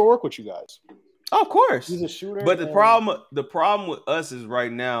Fournier will work with you guys. Oh, of course. He's a shooter. But the problem with us is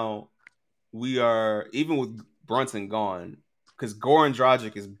right now, we are, even with Brunson gone, because Goran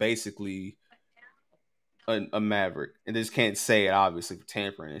Dragic is basically a Maverick, and they just can't say it obviously for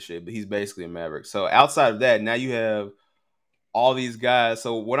tampering and shit, but he's basically a Maverick. So outside of that, now you have all these guys.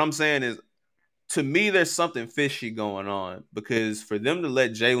 So what I'm saying is, to me, there's something fishy going on, because for them to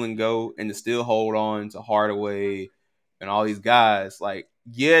let Jalen go and to still hold on to Hardaway and all these guys, like,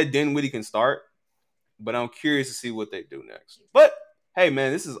 yeah, Dinwiddie can start, but I'm curious to see what they do next. But hey,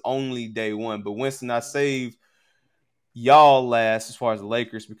 man, this is only day one. But Winston, I saved y'all last as far as the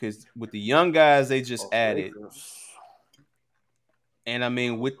Lakers, because with the young guys they just added, and I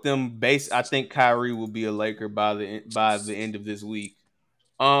mean with them I think Kyrie will be a Laker by the end of this week.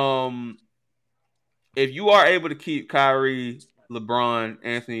 If you are able to keep Kyrie, LeBron,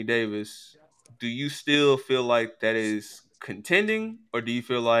 Anthony Davis, do you still feel like that is contending, or do you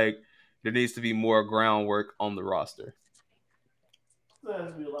feel like there needs to be more groundwork on the roster? There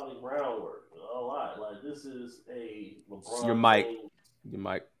has to be a lot of groundwork. A lot. Like, this is a LeBron. Your mic.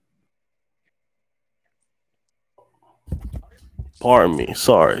 Pardon me.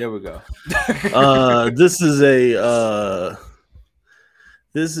 Sorry. There we go. This is a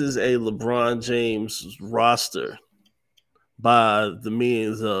LeBron James roster by the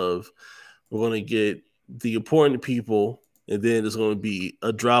means of, we're going to get the important people, and then there's going to be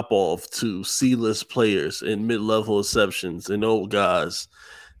a drop-off to C-list players and mid-level exceptions and old guys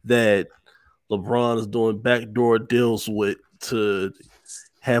that LeBron is doing backdoor deals with to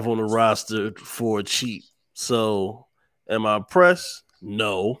have on the roster for cheap. So, am I impressed?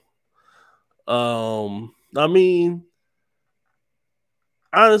 No. I mean,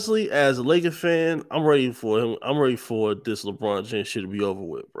 honestly, as a Laker fan, I'm ready for him. I'm ready for this LeBron James shit to be over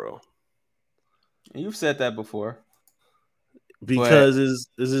with, bro. You've said that before. Because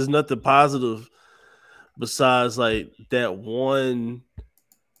there's nothing positive besides like that one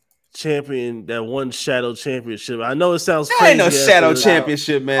champion, that one shadow championship. I know it sounds crazy. Ain't no shadow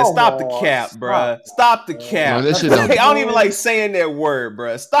championship, man. Stop the cap, bro. Stop the cap. No, I don't even like saying that word,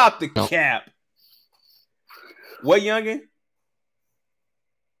 bro. Stop the cap. What, youngin?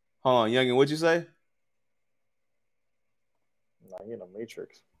 Hold on, youngin. What'd you say? No, you're in a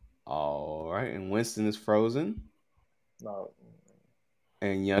Matrix. All right, and Winston is frozen. No.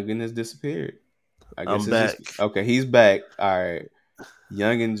 And youngin has disappeared. I guess I'm back. Okay, he's back. All right.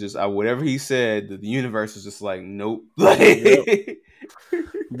 Youngin just whatever he said, the universe is just like, nope. Yep.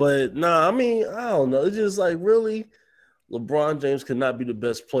 But I mean, I don't know. It's just like, really, LeBron James cannot be the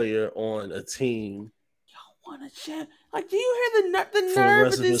best player on a team. Y'all want a champ? Like, do you hear the for nerve the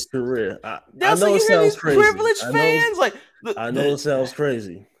rest of of his this? career? I Nelson, know it you hear sounds these crazy. privileged fans? Like, I know it sounds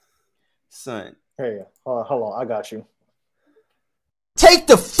crazy. Son. Hey, hold on. I got you. Take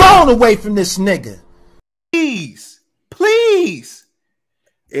the phone away from this nigga. Please.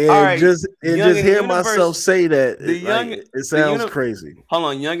 And All right, just Young in hear the myself universe, say that, it sounds crazy. Hold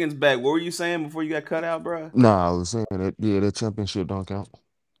on, Youngin's back. What were you saying before you got cut out, bro? Nah, I was saying that that championship don't count.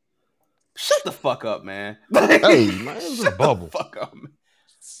 Shut the fuck up, man. Hey, man, it was a bubble. Fuck up, man.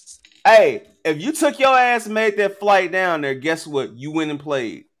 Hey, if you took your ass and made that flight down there, guess what? You went and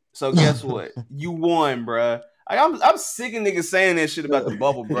played. So guess what? You won, bruh. I'm sick of niggas saying that shit about the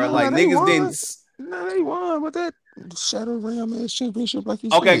bubble, bro. Like niggas didn't. No, they won with that Shadow Realm ass championship, like you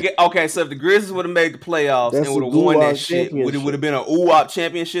Okay, said. okay. So if the Grizzlies would have made the playoffs and would have won that shit, would it have been an UWAP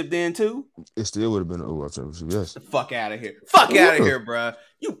championship then too? It still would have been an UWAP championship. Yes. Fuck out of here. Fuck out of here, bro.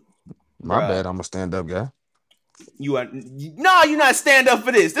 My bad. I'm a stand up guy. You're not stand up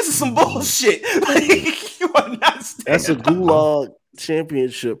for this. This is some bullshit. Like, you are not stand That's a gulag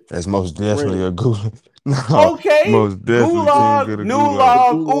championship. That's most definitely a gulag. No, okay, most definitely gulag, new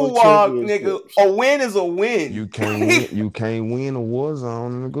log, UWAP, nigga. A win is a win. You can't win. You can't win a war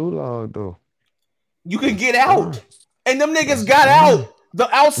zone in a gulag though. You can get out, and them niggas got out. The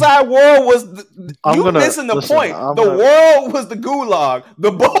outside world was missing the point. The world was the gulag.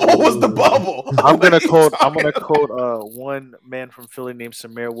 The bubble was the bubble. I'm gonna quote one man from Philly named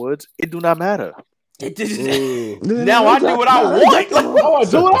Samir Woods. It do not matter. It just, now I do what I want. Like, I do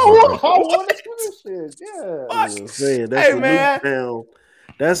what I want. I want to do this shit. Yeah. Saying, that's hey the man, Newtown,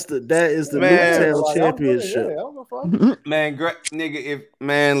 that is the Newtown championship. Man,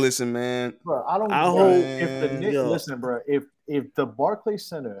 nigga, listen, man. Bro, I don't. If the Knicks, listen, bro. If the Barclays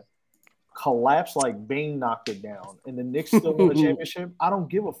Center collapsed like Bane knocked it down, and the Knicks still won the championship, I don't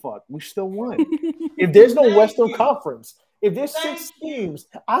give a fuck. We still won. If there's no Western Conference, if there's 6 teams,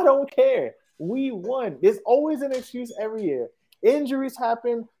 I don't care. We won. There's always an excuse every year. Injuries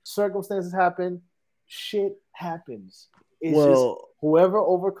happen, circumstances happen, shit happens. It's just whoever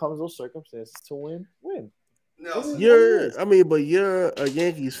overcomes those circumstances to win. No, you're a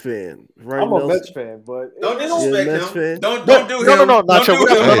Yankees fan, right? I'm a Mets fan, but don't disrespect him. Don't do him. No, Nacho.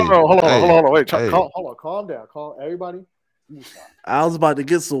 Hold on. Wait, hold on. Calm down. Everybody. I was about to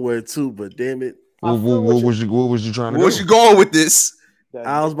get somewhere too, but damn it. What was you trying to do? Where's you going with this?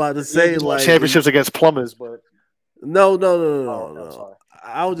 I was about to say like championships against plumbers, but no.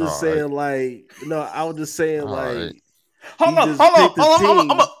 I was just saying I was just saying Hold on.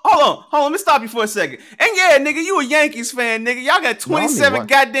 Let me stop you for a second. And yeah, nigga, you a Yankees fan, nigga. Y'all got 27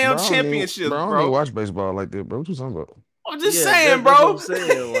 goddamn championships, bro. I don't even watch baseball like that, bro. What you talking about? I'm just saying, bro. That's what I'm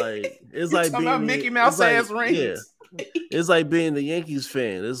saying, like it's like being about Mickey Mouse ass rings. Yeah. It's like being the Yankees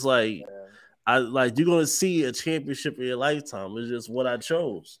fan. It's like you're gonna see a championship in your lifetime. It's just what I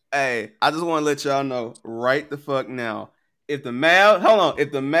chose. Hey, I just want to let y'all know right the fuck now. If the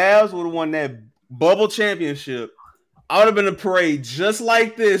Mavs would have won that bubble championship, I would have been a parade just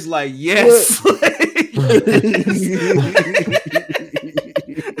like this. Like, yes.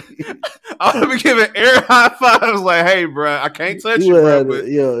 I would have been giving air high fives. Like, hey, bro, I can't touch you, bro.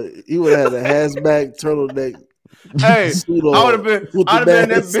 You would have had a hazmat turtleneck. Hey, I would have been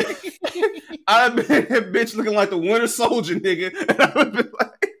that bitch. I'd have been that bitch looking like the Winter Soldier, nigga. And I would have been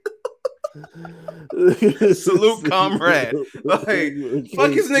like, salute, comrade. Like,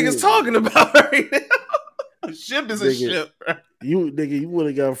 fuck his niggas talking about right now. A ship is a ship, bro. You would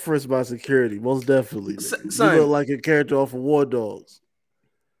have got frisked by security, most definitely. You look like a character off of War Dogs.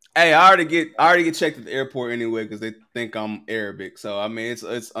 Hey, I already get checked at the airport anyway because they think I'm Arabic. So I mean,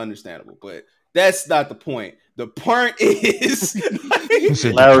 it's understandable, but that's not the point. The point is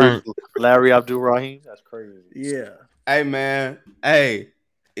Larry Abdul Rahim. That's crazy. Yeah. Hey man. Hey,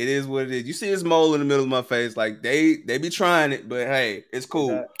 it is what it is. You see this mole in the middle of my face? Like they be trying it, but hey, it's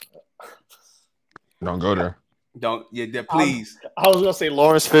cool. Don't go there. Please. I was gonna say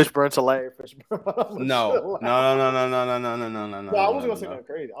Lawrence Fishburne to Larry Fishburne. No. I wasn't gonna say that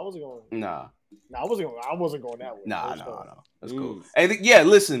crazy. I wasn't going. Nah. I wasn't going that way. No. That's cool. Hey, yeah,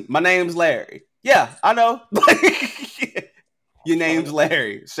 listen, my name's Larry. Yeah, I know. Your name's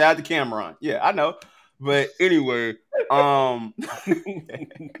Larry. Shout out to Cameron. Yeah, I know. But anyway,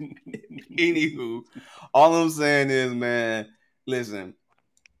 anywho, all I'm saying is, man, listen,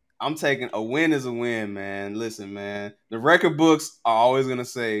 I'm taking a win is a win, man. Listen, man, the record books are always gonna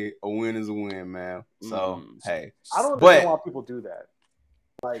say a win is a win, man. So hey, I don't understand why people do that.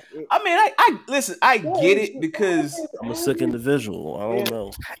 Like, I listen. I get it because I'm a sick individual. I don't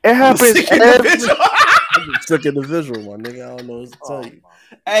know. It happens. I'm just stuck in the visual, my nigga. I don't know what to tell you.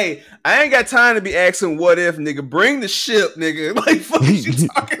 Hey, I ain't got time to be asking what if, nigga. Bring the ship, nigga. Like, fuck is you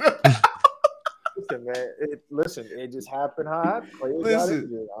talking about? Listen, man. It just happened how it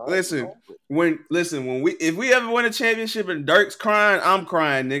happened. Listen. When if we ever win a championship and Dirk's crying, I'm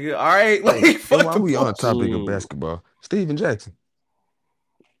crying, nigga. All right, like, fuck. Why we on topic of basketball? Steven Jackson.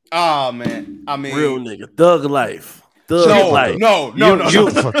 Oh man, I mean, real nigga, thug life. No.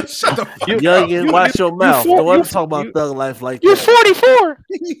 Shut the fuck up. Youngin, watch your mouth. Don't want to talk about thug life like you're that.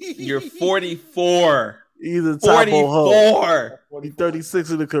 44. You're 44. Either top 44. Or 36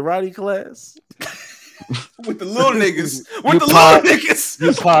 in the karate class. With the little niggas. With the little niggas.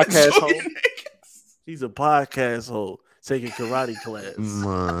 You podcast hole. He's a podcast hole taking karate class.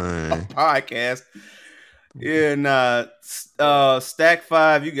 Man. Podcast. Yeah, nah. Stack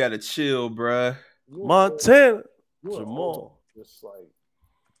 5, you gotta chill, bruh. Montana. Jamal. Just like,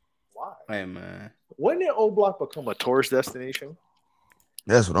 why? Hey, man. When did O Block become a tourist destination?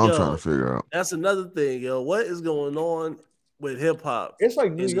 That's what I'm trying to figure out. That's another thing, yo. What is going on with hip hop? It's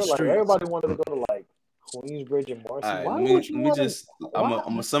like New York. Like everybody wanted to go to like Queensbridge and Marcy. Right, why let me just.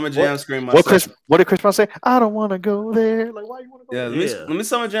 I'm a summer jam scream myself. What did Chris Brown say? I don't want to go there. Like, why you want to go there? there? Let me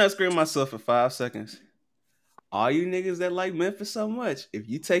summer jam scream myself for 5 seconds. All you niggas that like Memphis so much, if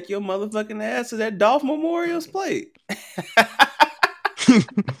you take your motherfucking ass to that Dolph Memorial's plate.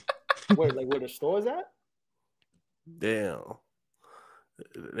 Wait, like where the store's at? Damn.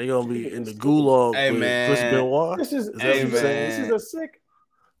 They gonna be in the gulag with man. Chris Benoit. This is a sick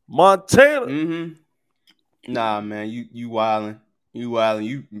Montana. Mm-hmm. Nah, man, you wildin'. You wildin'.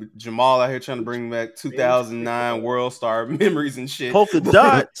 You Jamal out here trying to bring back 2009 World Star memories and shit. Polka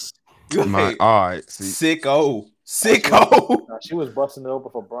dots. All right, sicko. Nah, she was busting it open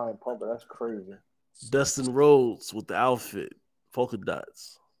for Brian Pumper. That's crazy. Dustin Rhodes with the outfit, polka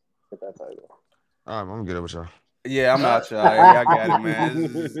dots. Get that title. All right, I'm gonna get up with y'all. Yeah, I'm out, y'all. I got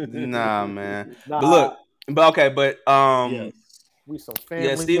it, man. Nah, man. But look, we some family.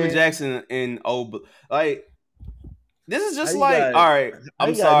 Yeah, Steven Jackson and like. This is just like, all right.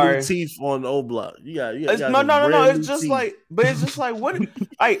 I'm sorry. New teeth on O Block. You got no. It's just teeth. Like, but it's just like what?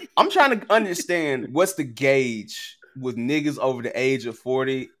 I'm trying to understand what's the gauge with niggas over the age of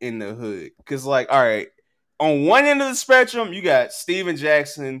 40 in the hood. Because, like, all right, on one end of the spectrum, you got Steven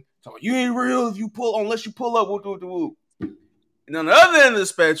Jackson. You ain't real if you unless you pull up. And on the other end of the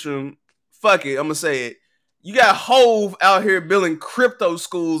spectrum, fuck it, I'm gonna say it. You got Hove out here building crypto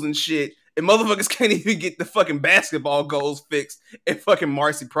schools and shit. And motherfuckers can't even get the fucking basketball goals fixed at fucking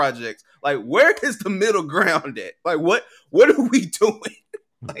Marcy Projects. Like, where is the middle ground at? Like, what are we doing?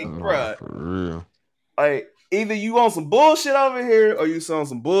 Like, bruh. For real. Like, either you on some bullshit over here or you on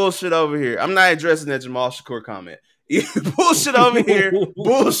some bullshit over here. I'm not addressing that Jamal Shakur comment. Bullshit over here,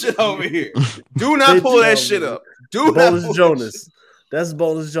 bullshit over here. Do not pull that shit up. Do Bonus not Jonas. That's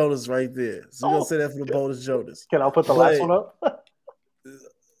Bonus Jonas right there. So you're gonna say that for the Bonus Jonas. Can I put the last one up?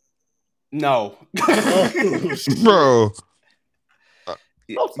 No. Bro.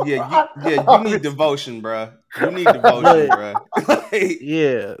 You need devotion, bro. You need devotion, bro.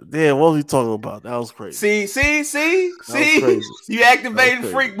 Yeah. Damn, what was we talking about? That was crazy. See? You activating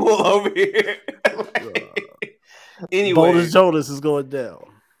Freak Bull over here. Anyway. Bonus Jonas is going down.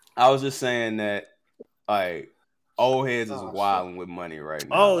 I was just saying that, like, old heads is wilding with money right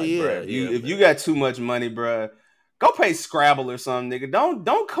now. Oh, like, yeah. Bruh, if you got too much money, bro, go play Scrabble or something, nigga.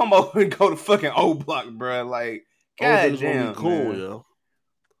 Don't come over and go to fucking O Block, bro. Like, god damn, cool, man. Yo.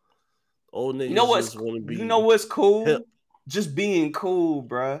 Old niggas you know what's cool? Hip. Just being cool,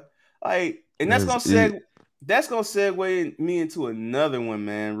 bro. Like, and that's gonna segue me into another one,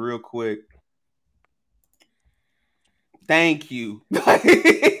 man, real quick. Thank you. Nah,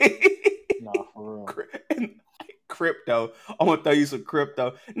 for real. Crypto. I want to throw you some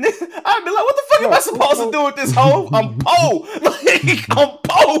crypto. I'd be like, what the fuck am I supposed to do with this hoe? I'm po. Like, I'm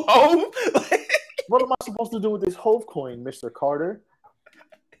po, ho. Like, what am I supposed to do with this Hove coin, Mr. Carter?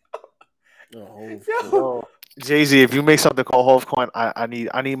 Jay-Z, if you make something called Hove coin, I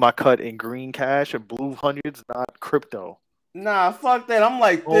need my cut in green cash or blue hundreds, not crypto. Nah, fuck that. I'm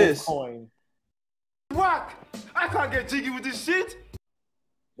like Hove this. Coin. What? I can't get jiggy with this shit.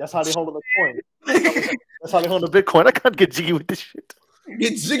 That's how they hold the coin. That's how they hold the Bitcoin. I can't get jiggy with this shit.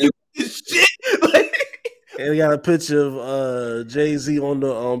 Get jiggy with this shit. Like, and they got a picture of Jay-Z on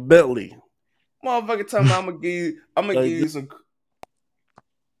the Bentley. Motherfucker talking about I'm gonna give you some.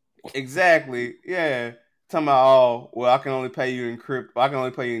 Exactly. Yeah. Talking about, I can only pay you in crypto. I can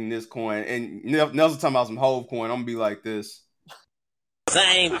only pay you in this coin. And Nelson talking about some Hove coin. I'm gonna be like this.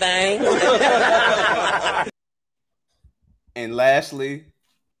 Same thing. And lastly,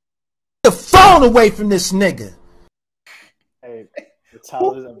 the phone away from this nigga. Hey, the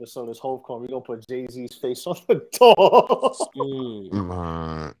title of this episode is Hopecorn. We're gonna put Jay-Z's face on the door.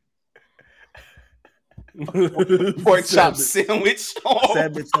 Pork chop sandwich.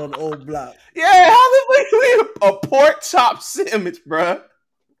 Sandwich on the old block. Yeah, how the fuck a pork chop sandwich, bruh?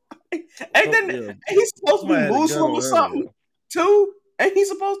 Ain't he's supposed to be Muslim or something too? Ain't he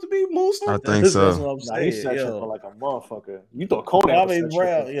supposed to be Muslim? I think so. That's what I'm saying. He's searching for like a motherfucker. You thought Kodak was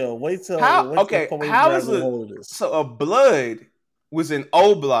Brown. Yo, wait till how is it? So a blood was in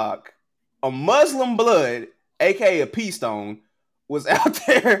O Block, a Muslim blood, aka a pea stone, was out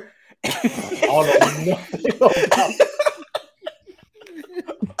there. I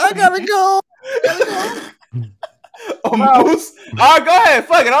gotta go. All right, go ahead.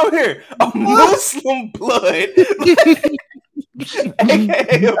 Fuck it. I'm here. A Muslim blood,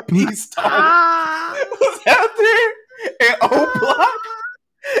 aka a pea stone, was out there in O Block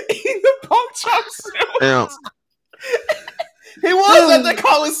eating the pork chop sandwich. He was out there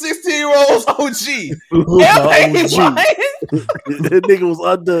calling 16-year-olds OG. That nigga was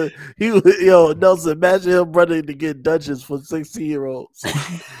under. Nelson. Imagine him running to get Dutchess for 16-year-olds.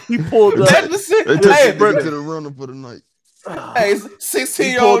 He pulled up. They took Sprint to the runner for the night. Hey,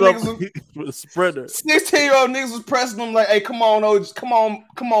 16-year-old niggas was sprinter. 16-year-old niggas was pressing them like, "Hey, come on, OG, come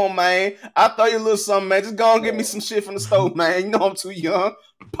on, man. I thought you a little something, man. Just go and get me some shit from the stove, man. You know I'm too young.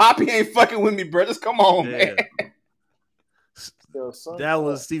 Poppy ain't fucking with me, bro. Just come on, man." That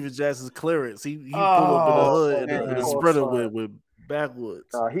was Steven Jackson's clearance. He pulled up in the hood and a sprinter with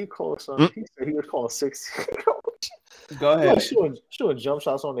backwoods. He called son. He said he was calling 16. Go ahead. Shooting jump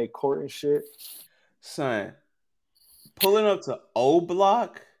shots on their court and shit. Son, pulling up to O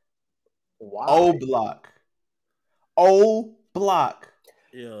Block. Wow. O Block.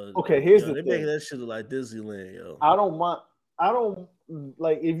 Yo, okay, here's the they thing. making that shit look like Disneyland, yo. I don't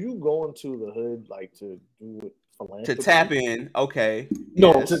like if you go into the hood like to do it. To tap in, okay.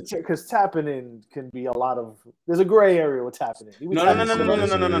 No, yes. Because tapping in can be a lot of. There's a gray area with tapping in. No.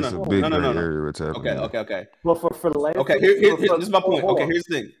 It's a big gray area with tapping in. Okay. But for philanthropy, okay, this is my point. Okay, here's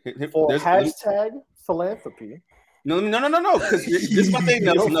the thing. For hashtag philanthropy. No. Because this is my thing.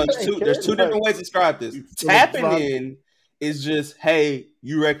 There's two different ways to describe this. Tapping in is just, hey,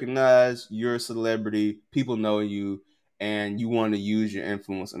 you recognize you're a celebrity, people know you, and you want to use your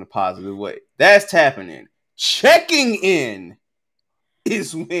influence in a positive way. That's tapping in. Checking in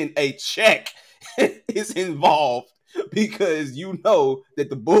is when a check is involved because you know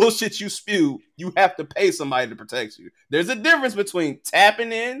that the bullshit you spew, you have to pay somebody to protect you. There's a difference between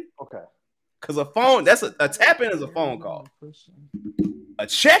tapping in, okay, because a phone, that's a tap in is a phone call. A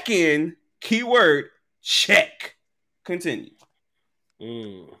check in, keyword check. Continue.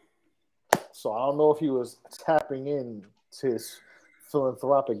 So I don't know if he was tapping in to his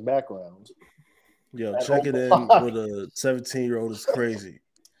philanthropic background. Yo, checking in with a 17-year-old is crazy.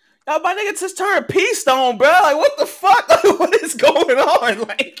 Yo, my nigga just turned pea stone, bro. Like, what the fuck? Like, what is going on?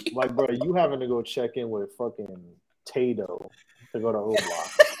 Like, bro, you having to go check in with fucking Tato to go to O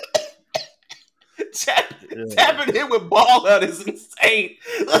Block. Tapping in with ball out is insane.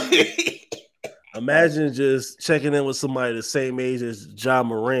 Imagine just checking in with somebody the same age as John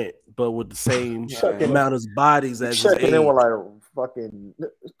Morant, but with the same amount of bodies as his age. Checking in with like fucking,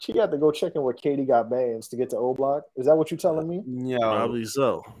 she had to go check in where Katie got bands to get to O Block. Is that what you're telling me? Yeah, probably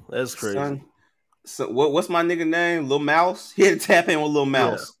so. That's crazy. Son, so what's my nigga name? Lil Mouse. He had to tap in with Lil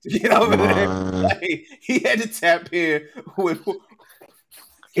Mouse to get over there. Like, he had to tap in with.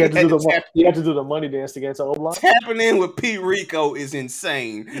 He had to do the money dance to get to O Block. Tapping in with Pete Rico is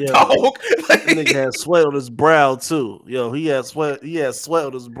insane. Yeah. Dog. That nigga had sweat on his brow too. Yo, he had sweat. He had sweat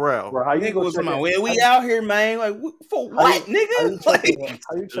on his brow. Bro, how you nigga was my way? We out here, man. Like for what, nigga?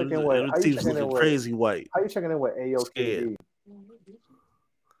 How you checking in with? How you checking in with crazy white? How you checking in with AOKD?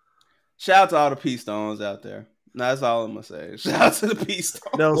 Shout out to all the P Stones out there. No, that's all I'm gonna say. Shout out to the P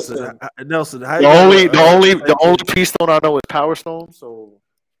Stones. Nelson. The only P Stone I know is Power Stone. So.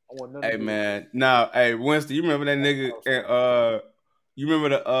 Hey man, hey Winston, you remember that nigga? And you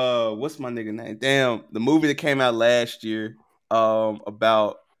remember the what's my nigga name? Damn, the movie that came out last year,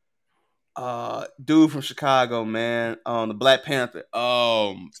 about dude from Chicago, man, the Black Panther.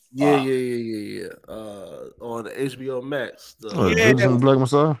 Yeah. On HBO Max. Black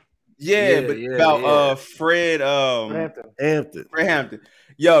Messiah. About Fred Hampton.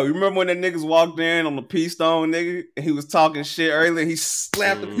 Yo, you remember when that niggas walked in on the P Stone nigga and he was talking shit earlier? He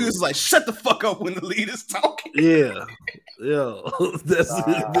slapped him. He was like, "Shut the fuck up when the leader's talking." Yeah, yo, that's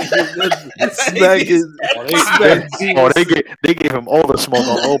they gave him all the smoke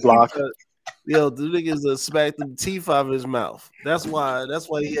on O Block. Yo, the niggas smacked them teeth out of his mouth. That's why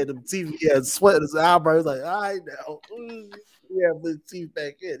he had them teeth. He had sweat in his eyebrow. He was like, all right now. Yeah, put his teeth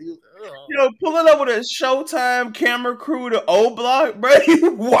back in. He was like, oh. Yo, pulling up with a Showtime camera crew to O Block, bro.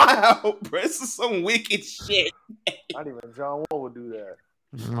 Wow, bro. This is some wicked shit. Not even John Wall would do that.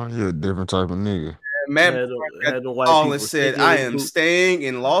 Oh, you're a different type of nigga. Man, had the white people said, I am staying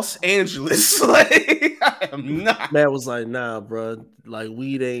in Los Angeles. Like, I am not. Man was like, nah, bro. Like,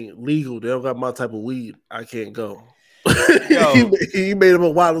 weed ain't legal. They don't got my type of weed. I can't go. Yo, he made him a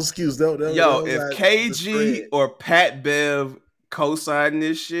wild excuse. If KG or Pat Bev co-sign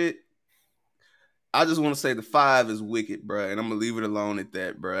this shit, I just want to say the 5 is wicked, bro, and I'm gonna leave it alone at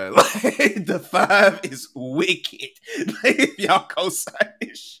that, bro. Like, the 5 is wicked. Like, if y'all co-sign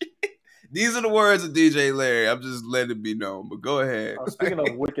this shit. These are the words of DJ Larry. I'm just letting it be known, but go ahead. Speaking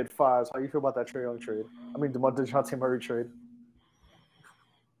of wicked 5s, how you feel about that Trae Young trade? I mean, the DeJounte Murray trade.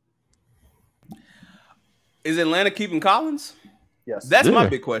 Is Atlanta keeping Collins? Yes. That's my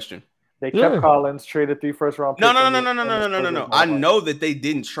big question. They kept Collins, traded 3 first-round picks. No. I know that they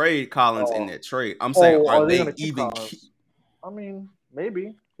didn't trade Collins in that trade. I'm saying, are they even? I mean,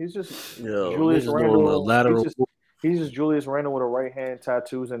 maybe. He's just Yo, Julius he's Randle. lateral. He's just Julius Randle with a right hand,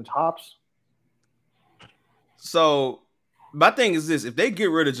 tattoos, and tops. So my thing is this: if they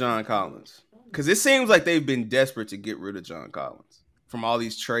get rid of John Collins, because it seems like they've been desperate to get rid of John Collins from all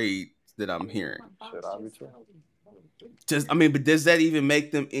these trades that I'm hearing. Shit, obviously. But does that even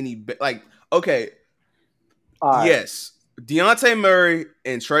make them any like? Okay, yes, Dejounte Murray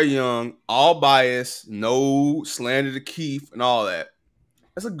and Trae Young, all biased, no slander to Keith and all that.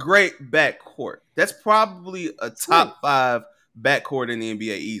 That's a great backcourt. That's probably a top 5 backcourt in the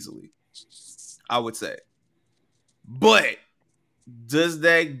NBA easily, I would say. But does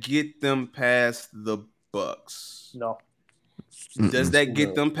that get them past the Bucks? No. Does that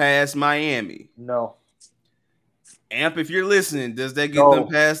get them past Miami? No. Amp, if you're listening, does that get them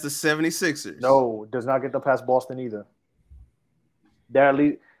past the 76ers? No, does not get them past Boston either.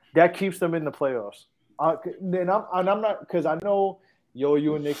 That keeps them in the playoffs. And I'm not, because I know,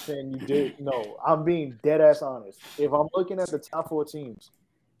 you and Nick saying you did. No, I'm being dead ass honest. If I'm looking at the top 4 teams,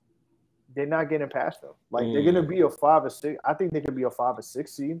 they're not getting past them. Like, they're going to be a 5 or 6. I think they could be a 5 or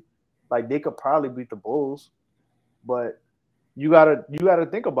 6 seed. Like, they could probably beat the Bulls. But you gotta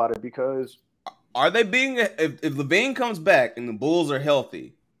think about it, because are they being if LaVine comes back and the Bulls are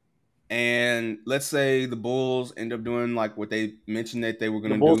healthy, and let's say the Bulls end up doing like what they mentioned that they were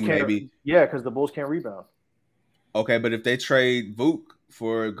going to do, maybe because the Bulls can't rebound. Okay, but if they trade Vuk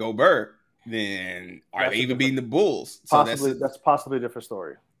for Gobert, then are they even beating the Bulls? So that's possibly a different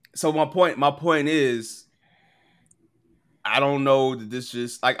story. So my point is, I don't know that this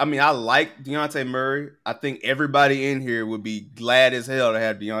just like, I mean, I like Dejounte Murray. I think everybody in here would be glad as hell to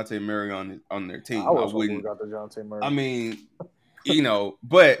have Dejounte Murray on their team. I wouldn't got Dejounte Murray. I mean,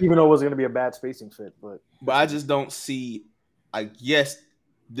 but even though it wasn't going to be a bad spacing fit, but I just don't see. Like, yes,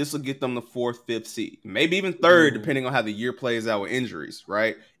 this will get them the 4th, 5th seed, maybe even 3rd, depending on how the year plays out with injuries.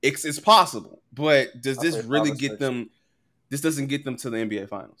 Right? It's possible, but does this really get them? This doesn't get them to the NBA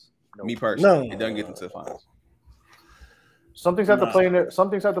Finals. Nope. Me personally, it doesn't get them to the finals. Something's have to play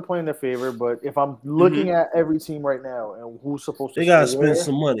in their favor, but if I'm looking at every team right now and who's supposed to, they gotta spend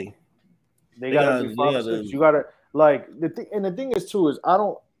some money. They gotta be 5 or 6. You gotta the thing is too is I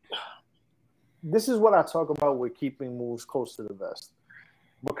don't. This is what I talk about with keeping moves close to the vest,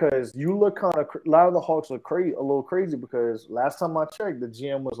 because you look kind of a lot of the Hawks look a little crazy, because last time I checked, the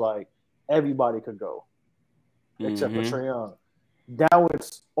GM was like everybody could go except for Trae Young. Now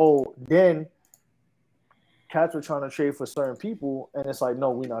it's then. Cats were trying to trade for certain people, and it's like,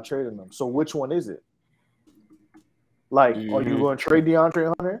 no, we're not trading them. So which one is it? Like, are you going to trade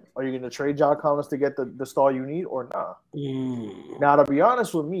DeAndre Hunter? Are you going to trade John Collins to get the star you need, or not? Now, to be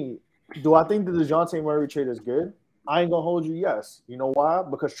honest with me, do I think the DeJounte Murray trade is good? I ain't gonna hold you. Yes. You know why?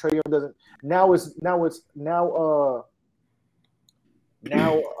 Because Trae Young doesn't. Now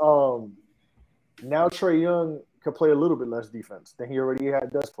Trae Young could play a little bit less defense than he already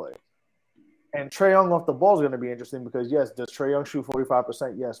does play. And Trae Young off the ball is going to be interesting, because, yes, does Trae Young shoot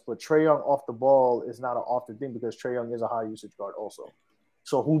 45%? Yes, but Trae Young off the ball is not an often thing, because Trae Young is a high usage guard also.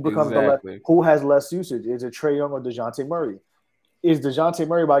 So who becomes who has less usage? Is it Trae Young or DeJounte Murray? Is DeJounte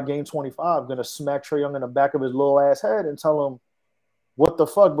Murray by game 25 going to smack Trae Young in the back of his little ass head and tell him, what the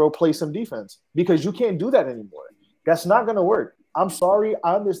fuck, bro, play some defense? Because you can't do that anymore. That's not going to work. I'm sorry.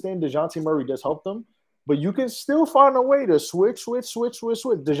 I understand DeJounte Murray does help them, but you can still find a way to switch.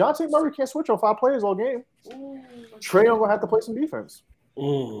 DeJounte Murray can't switch on 5 players all game. Trae Young will have to play some defense.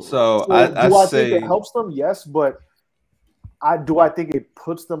 So I think it helps them? Yes, but do I think it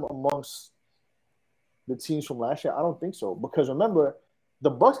puts them amongst the teams from last year? I don't think so. Because remember, the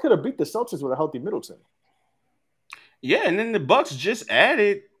Bucks could have beat the Celtics with a healthy Middleton. Yeah, and then the Bucks just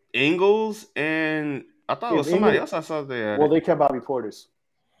added Ingles, and I thought it was somebody else I saw there. Well, they kept Bobby Portis.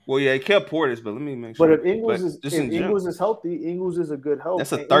 Well, yeah, he kept Portis, but let me make sure. But if Ingles is healthy, Ingles is a good help.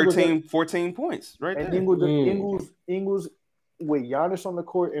 That's a 13, 14 points right there. Ingles with Giannis on the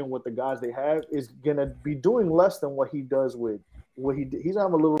court and with the guys they have is gonna be doing less than what he does with what he did. He's gonna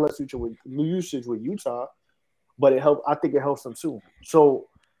have a little less usage with Utah, but I think it helps them too. So,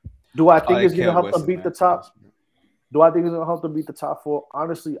 do I think it's gonna help them beat the top? Do I think it's gonna help them beat the top four?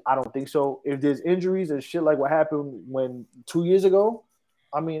 Honestly, I don't think so. If there's injuries and shit like what happened 2 years ago,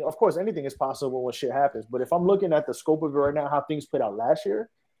 I mean, of course, anything is possible when shit happens. But if I'm looking at the scope of it right now, how things played out last year,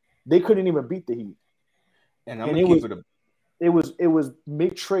 they couldn't even beat the Heat. And I'm gonna keep it. It was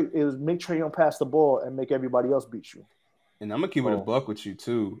make Trae Young pass the ball and make everybody else beat you. And I'm gonna keep it a buck with you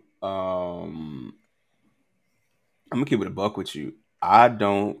too. I'm gonna keep it a buck with you. I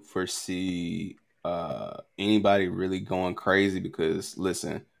don't foresee anybody really going crazy because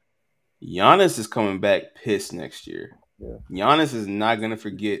listen, Giannis is coming back pissed next year. Yeah. Giannis is not gonna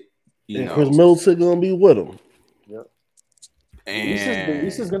forget. And Chris Middleton gonna be with him. Yep. And the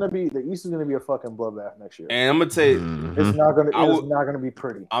East is gonna be a fucking bloodbath next year. And I'm gonna tell you, it's not gonna be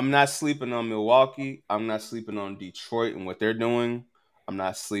pretty. I'm not sleeping on Milwaukee. I'm not sleeping on Detroit and what they're doing. I'm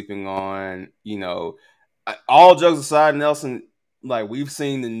not sleeping on all jokes aside, Nelson. Like we've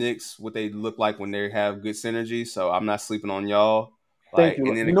seen the Knicks what they look like when they have good synergy. So I'm not sleeping on y'all. Thank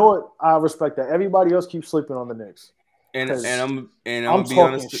you. You know what? I respect that. Everybody else keeps sleeping on the Knicks. And I'm talking be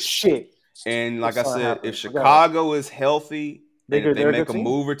honest. Shit. And like I said, if Chicago is healthy, and if they make a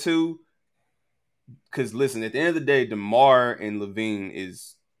move or two, because listen, at the end of the day, DeMar and Levine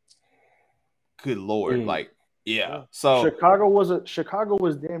is good lord. Like, yeah. So Chicago was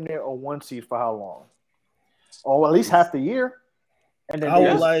damn near a 1 seed for how long? Oh, at least half the year. And then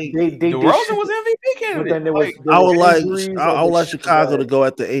DeRozan was MVP candidate. I would like Chicago to go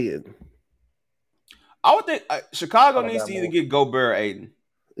at the Aiden. I would think Chicago needs to either get Gobert or Aiden.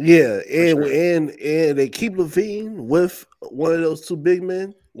 Yeah, and they keep Levine with one of those two big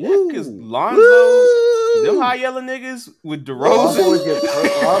men. Yeah, because Lonzo, them high yellow niggas with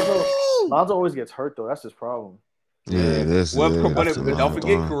DeRozan. Lonzo always gets hurt though. That's his problem. Yeah, don't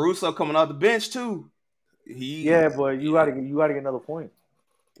forget Caruso coming off the bench too. But you gotta get another point.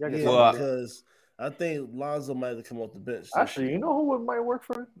 Because I think Lonzo might have come off the bench. Actually, you know who might work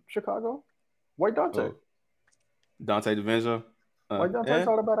for Chicago? White Dante. Dante DiVincenzo. White Dante's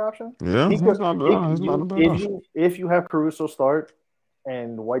not a bad option. Yeah, he's not a bad option. If you have Caruso start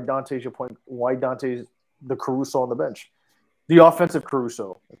and White Dante's your point, White Dante's the Caruso on the bench. The offensive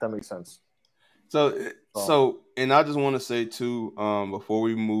Caruso, if that makes sense. So, and I just want to say too, before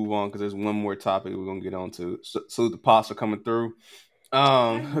we move on, because there's one more topic we're gonna get on to. So the pops are coming through.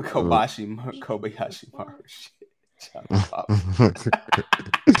 Kobayashi Maru shit.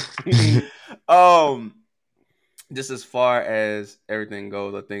 Just as far as everything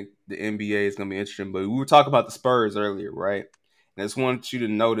goes, I think the NBA is gonna be interesting. But we were talking about the Spurs earlier, right? And I just want you to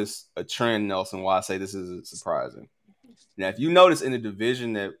notice a trend, Nelson, why I say this is surprising. Now, if you notice in the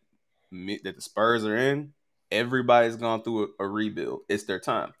division that the Spurs are in, everybody's gone through a rebuild. It's their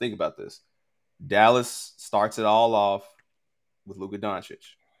time. Think about this. Dallas starts it all off with Luka Doncic.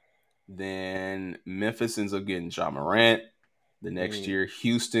 Then Memphis ends up getting Ja Morant. The next year,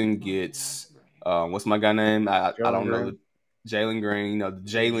 Houston gets what's my guy name? I don't know. Jalen Green, the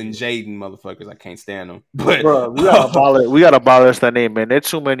Jalen Jaden motherfuckers. I can't stand them. But bro, we gotta abolish that name, man. There's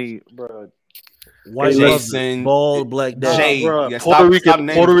too many, bro. White Jason, bald, black Jay. Yeah,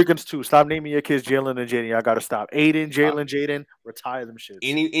 Puerto Ricans too. Stop naming your kids Jalen and Jaden. I gotta stop. Aiden, Jalen, Jaden. Retire them shit.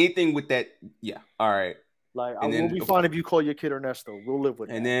 Anything with that? Yeah. All right. Like, we'll be fine if you call your kid Ernesto. We'll live with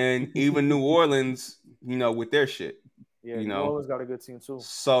it. And then even New Orleans, with their shit. Yeah, New Orleans got a good team too.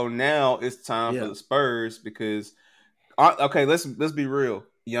 So now it's time for the Spurs because, okay, let's be real,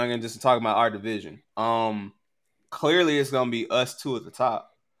 young, and just talk about our division. Clearly it's gonna be us two at the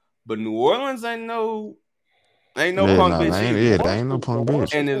top, but New Orleans ain't no punk bitch. They ain't no punk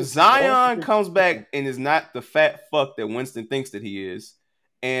bitch. And if Zion comes back and is not the fat fuck that Winston thinks that he is,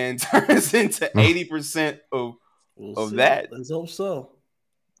 and turns into 80% of that, let's hope so.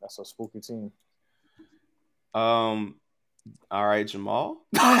 That's a spooky team. All right, Jamal.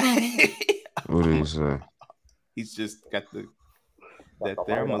 What did he say? He's just got that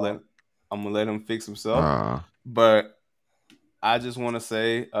there. I'm gonna let him fix himself. But I just want to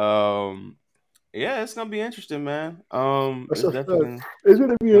say, it's gonna be interesting, man. It's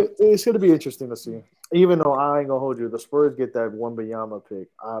gonna be interesting to see. Even though I ain't gonna hold you, the Spurs get that Wembanyama pick.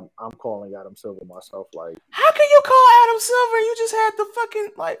 I'm calling Adam Silver myself. Like, how can you call Adam Silver? You just had the fucking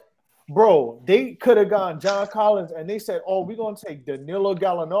like, bro. They could have gone John Collins, and they said, "Oh, we're gonna take Danilo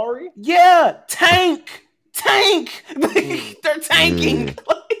Gallinari." Yeah, tank. They're tanking.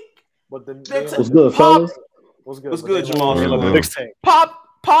 But what's good, fellas? What's good? What's good, Jamal?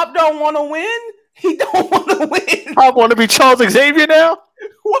 Pop don't want to win. He don't want to win. Pop want to be Charles Xavier now?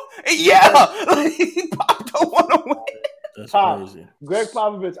 What? Yeah, Pop don't want to win. That's crazy. Greg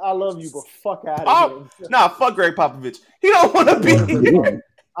Popovich, I love you, but fuck out of here. Nah, fuck Greg Popovich. He don't want to be.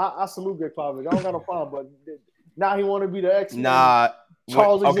 I salute Greg Popovich. I don't got no problem, but now he want to be the X-Men. Nah.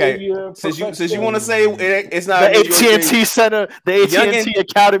 Charles Xavier. Since you want to say it's not the AT&T Center, the AT&T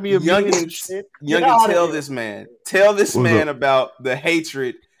Academy of Music. Youngin, tell this man about the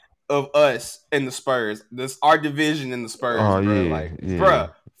hatred of us and the Spurs. This our division in the Spurs, bro.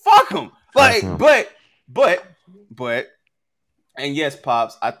 Bruh, fuck them. Like, but, and yes,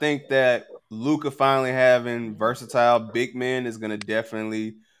 Pops, I think that Luka finally having versatile big men is gonna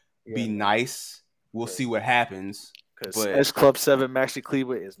definitely be nice. We'll see what happens. Because S Club 7 Maxi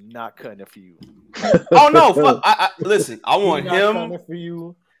Kleber is not cutting it for you. Oh no, fuck! Listen, I want him. For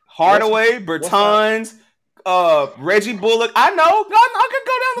you. Hardaway, Bertans, Reggie Bullock. I know. I could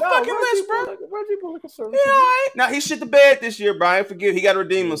go down the fucking list, bro. Reggie Bullock is serving. Yeah, all right. Now he shit the bed this year, Brian. Forgive. He got to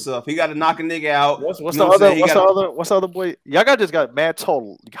redeem himself. He got to knock a nigga out. What's the other boy? Y'all got just got mad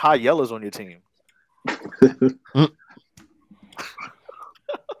tall high yellows on your team.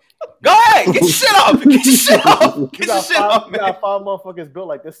 Go ahead, get your shit off. Get your shit off. Get your shit off, man. You got 5 motherfuckers built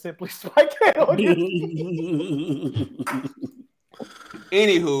like this. Simply Spike on you.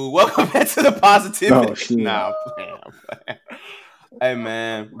 Anywho, welcome back to the positivity. Nah, I'm playing. Hey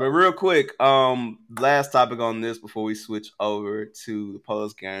man, but real quick, last topic on this before we switch over to the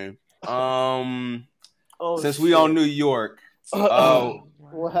post game. Since we on New York,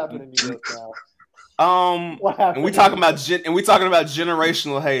 what happened in New York now? What happened? And we talking about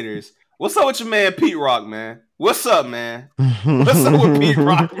generational haters. What's up with your man Pete Rock, man? What's up, man? What's up with Pete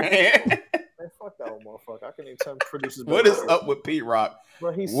Rock, man? Man, fuck that old motherfucker. I can't even tell producers. What is up with Pete Rock?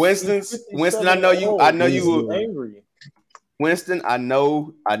 Bro, Winston, I know you were angry. Winston, I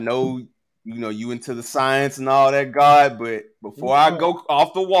know, you into the science and all that, God, but before I go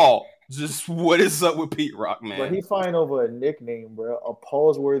off the wall, just what is up with Pete Rock, man? But he fighting over a nickname, bro, a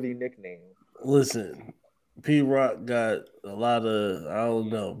pause-worthy nickname. Listen, Pete Rock got a lot of, I don't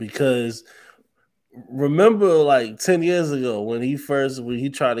know, because remember like 10 years ago when he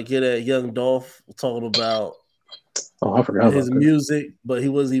tried to get at Young Dolph talking about I forgot his music, but he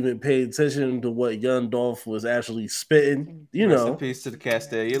wasn't even paying attention to what Young Dolph was actually spitting. You Rest know, in peace to the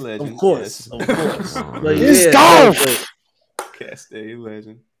Castelia legend. Of course. But Castelia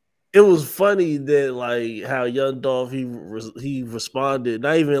legend. It was funny that like how Young Dolph he responded,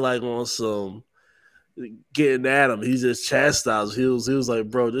 not even like on some getting at him. He just chastised. He was like,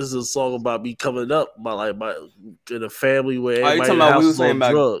 "Bro, this is a song about me coming up, my in a family where you talking about we was saying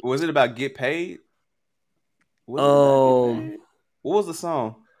about drugs. Was it about Get Paid? What was the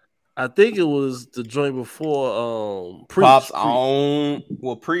song? I think it was the joint before Preach. Pops on.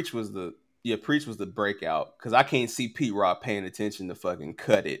 Well, Preach was the breakout because I can't see Pete Rock paying attention to fucking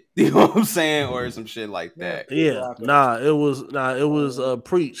Cut It. You know what I'm saying, or some shit like that. Yeah, it was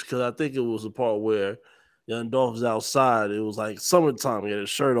Preach because I think it was the part where Young Dolph was outside. It was like summertime. He had his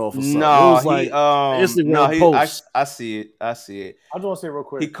shirt off or something. No, it was I see it. I just want to say real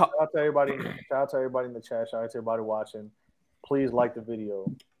quick. Shout out to everybody in the chat. Shout out to everybody watching. Please like the video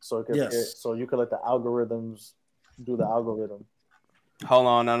so you can let the algorithms do the algorithm. Hold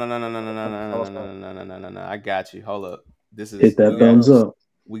on, no. I got you. Hold up. This is hit that thumbs up.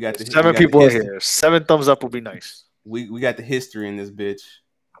 We got the 7 people in here. 7 thumbs up would be nice. We got the history in this bitch.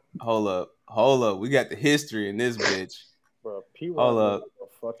 Hold up. We got the history in this bitch. Bro, hold up.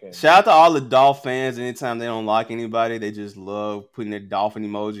 Shout out to all the Dolph fans. Anytime they don't like anybody, they just love putting their dolphin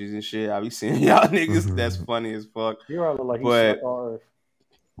emojis and shit. I be seeing y'all niggas. That's funny as fuck. But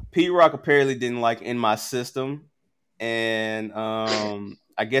Pete Rock apparently didn't like In My System. And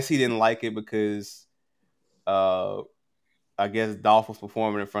I guess he didn't like it because I guess Dolph was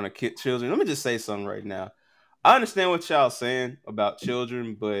performing in front of children. Let me just say something right now. I understand what y'all saying about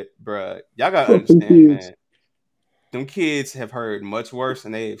children, but bruh, y'all gotta understand, man. Them kids have heard much worse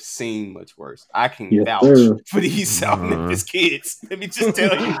and they have seen much worse. I can vouch for these South Memphis kids. Let me just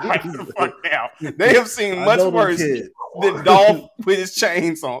tell you right the fuck now. They have seen much worse than Dolph with his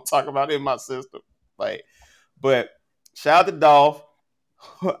chains on. Talk about In My System. But shout out to Dolph.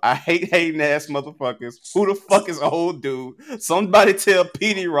 I hate hating ass motherfuckers. Who the fuck is old dude? Somebody tell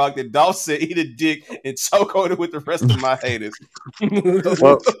Petey Rock that Dolph said eat a dick and choke on it with the rest of my haters.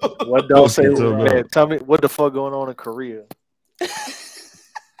 What Dolph say? Man, tell me what the fuck going on in Korea.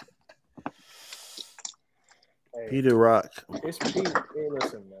 Peter Rock. It's Pete. Hey,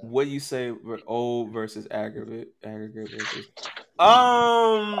 listen, man. What do you say? Old versus aggregate versus.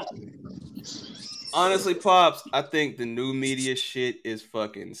 Honestly, Pops, I think the new media shit is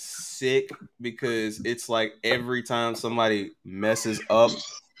fucking sick because it's like every time somebody messes up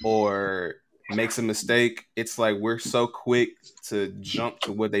or makes a mistake, it's like we're so quick to jump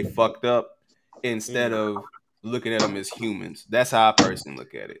to what they fucked up instead of looking at them as humans. That's how I personally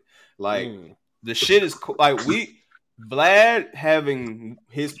look at it. Like, the shit is cool. Like, Vlad having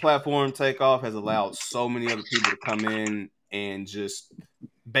his platform take off has allowed so many other people to come in and just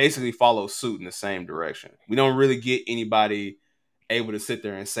basically follow suit in the same direction. We don't really get anybody able to sit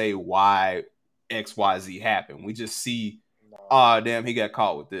there and say why XYZ happened. We just see, oh, damn, he got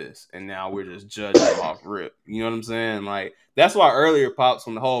caught with this. And now we're just judging him off rip. You know what I'm saying? Like, that's why earlier, Pops,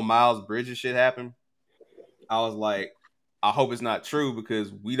 when the whole Miles Bridges shit happened, I was like, I hope it's not true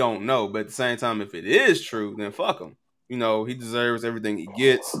because we don't know. But at the same time, if it is true, then fuck him. You know, he deserves everything he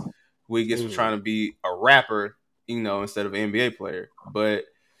gets. What he gets for trying to be a rapper, you know, instead of an NBA player. But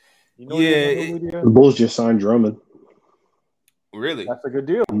You know The Bulls just signed Drummond. Really? That's a good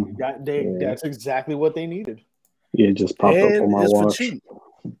deal. That's exactly what they needed. Yeah, it just popped up on my watch.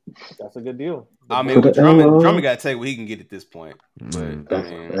 That's a good deal. I mean, with Drummond got to take what he can get at this point. But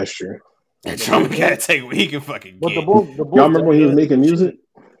that's true. Drummond got to take what he can fucking get. Y'all remember when he was making music?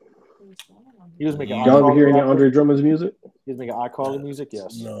 He was making. Y'all ever hear any Andre Drummond's music? He was making iCarly music.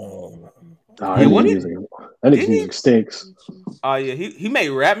 Yes. No. That nigga's music stinks. Oh yeah, he made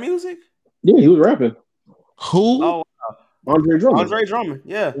rap music. Yeah, he was rapping. Who? Oh, Andre Drummond. Andre Drummond.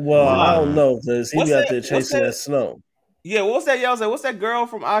 Yeah. Well, I don't know because he got there chasing that snow. Yeah, what's that? Y'all say what's that girl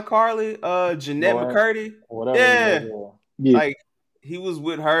from iCarly? Jeanette McCurdy. Whatever. Yeah. Like he was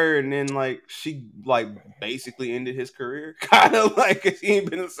with her, and then like she like basically ended his career, kind of like he ain't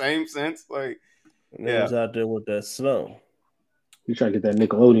been the same since. Like, He was out there with that snow. He trying to get that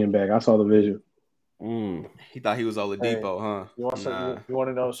Nickelodeon back. I saw the vision. He thought he was Oladipo, huh? You want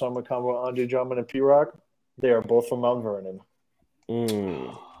to know something about Andre Drummond and P-Rock? They are both from Mount Vernon.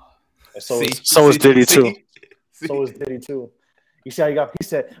 And so is Diddy too. So is Diddy too. You see how he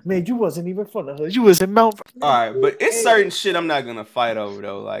said, man, you wasn't even from the hood. You was in Mount Vernon. All right, but it's certain shit I'm not gonna fight over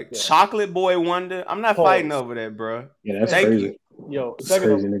though. Like Chocolate Boy Wonder, I'm not fighting over that, bro. Yeah, that's crazy. Yo,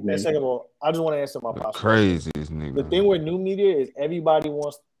 second of all, I just want to answer my question. Craziest nigga. The thing with new media is everybody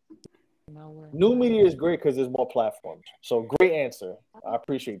wants. New media is great because there's more platforms. So great answer. I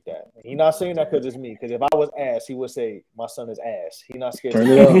appreciate that. He's not saying that because it's me. Because if I was ass, he would say my son is ass. He's not scared. Turn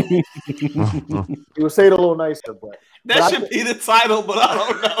it up. He would say it a little nicer, but that should be the title. But I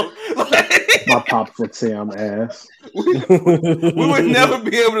don't know. My pops would say I'm ass. We would never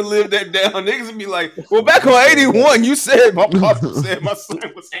be able to live that down. Niggas would be like, "Well, back on '81, you said my pops said my son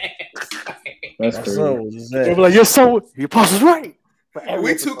was ass." That's crazy. They'd be like, your pops is right.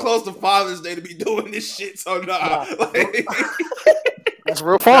 We too close to Father's Day to be doing this shit, so nah. Like, that's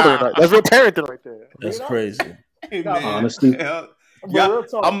real father. Right? That's real parenting right there. That's crazy. Hey, Honestly. Yeah, real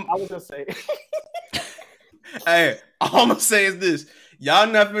talk, I was gonna say. Hey, all I'm gonna say is this: y'all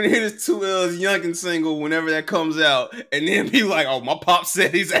not gonna hear this 2L's Youngin single whenever that comes out, and then be like, "Oh, my pop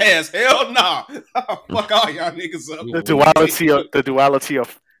said he's ass." Hell nah. Fuck all y'all niggas up. The duality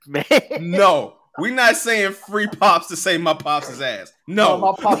of man. No. We're not saying free pops to say my pops is ass. No,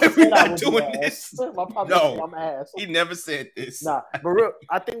 my pops we're not doing this. My pops no, I'm ass. He never said this. Nah, but real,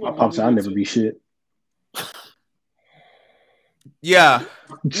 I think my pops said I'll never be shit. Yeah,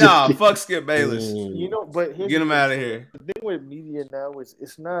 nah, fuck Skip Bayless. You know, but get him out of here. The thing with media now is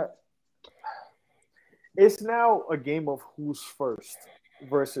it's now a game of who's first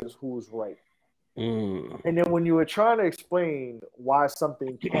versus who's right. And then when you were trying to explain why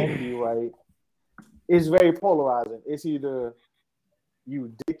something can be right, it's very polarizing. It's either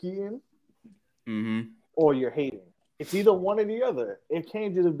you dicking or you're hating. It's either one or the other. It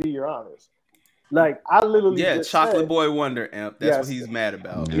can't just be you're honest. Like I literally Chocolate Boy Wonder Amp. That's what he's mad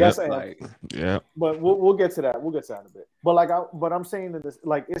about. Yes, yeah. But we'll get to that. We'll get to that in a bit. But I'm saying that this,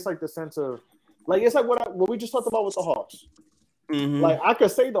 like, it's like the sense of, like, it's like what we just talked about with the Hawks. Like I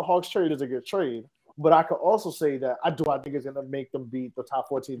could say the Hawks trade is a good trade, but I could also say that I think it's gonna make them beat the top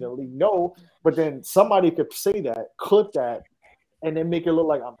 14 in the league. No, but then somebody could say that, clip that, and then make it look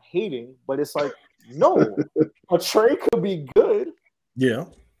like I'm hating. But it's like, no, a trade could be good. Yeah.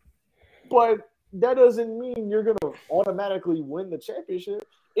 But that doesn't mean you're gonna automatically win the championship.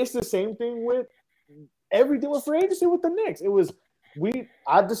 It's the same thing with everything with free agency with the Knicks. It was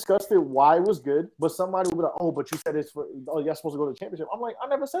I discussed it why it was good, but somebody would be like, "Oh, but you said it's for you're supposed to go to the championship." I'm like, I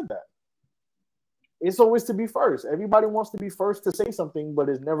never said that. It's always to be first. Everybody wants to be first to say something, but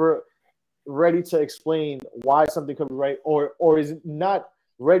is never ready to explain why something could be right, or is not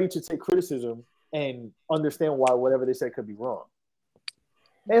ready to take criticism and understand why whatever they say could be wrong.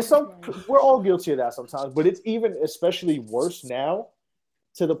 And we're all guilty of that sometimes, but it's even especially worse now,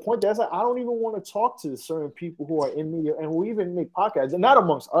 to the point that I don't even want to talk to certain people who are in media, and we even make podcasts, and not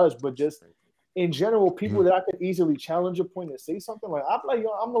amongst us, but just in general, people that I could easily challenge a point and say something. Like, I'm like, yo,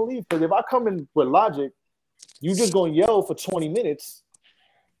 I'm gonna leave, because if I come in with logic, you just gonna yell for 20 minutes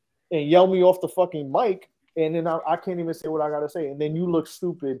and yell me off the fucking mic, and then I can't even say what I gotta say, and then you look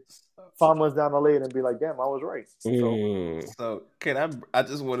stupid 5 months down the lane and be like, damn, I was right. So can I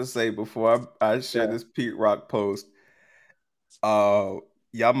just want to say before I share this Pete Rock post,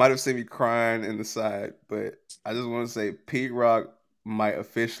 y'all might have seen me crying in the side, but I just want to say Pete Rock might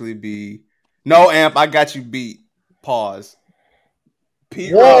officially be no Amp. I got you beat. Pause.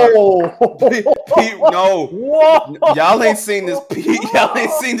 Pete Rock. Pete, no. Whoa. Y'all ain't seen this Pete. Y'all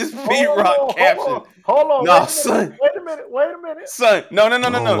ain't seen this Pete Rock caption. Hold on. No, son. Wait a minute. Son, no. I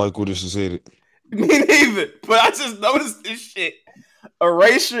don't like what this is headed. Me neither. But I just noticed this shit.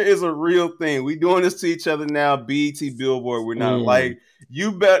 Erasure is a real thing. We doing this to each other now. BET, Billboard. We're not like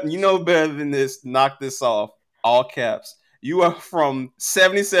you know better than this. Knock this off. All caps. You are from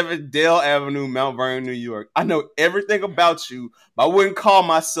 77 Dale Avenue, Mount Vernon, New York. I know everything about you, but I wouldn't call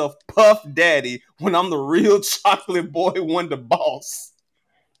myself Puff Daddy when I'm the real Chocolate Boy Wonder boss.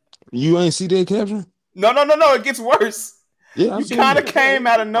 You ain't see that caption? No. It gets worse. Yeah, you kind of came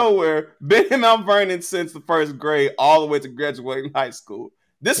out of nowhere. Been in Mount Vernon since the first grade, all the way to graduating high school.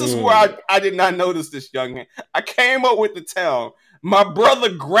 This is where I did not notice this young man. I came up with the town. My brother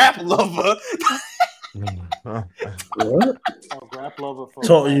Grap Lover. What?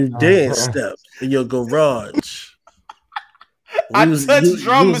 Taught you dance step in your garage. I touched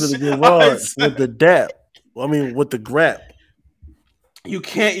drum machine in the garage with the dap. With the grap. You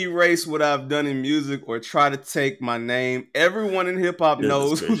can't erase what I've done in music or try to take my name. Everyone in hip hop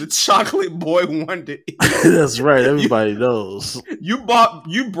knows who the Chocolate Boy Wonder is. That's right. Everybody knows. You brought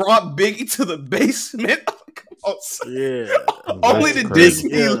Biggie to the basement. Yeah. Only to diss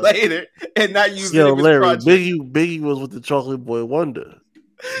me later and not use Larry, Biggie was with the Chocolate Boy Wonder.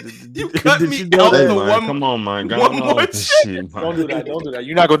 You cut me out the one. Come on, man. One more shit. Don't do that.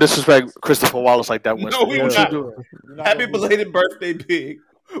 You're not gonna disrespect Christopher Wallace like that. No, we're not. Happy belated birthday, Big.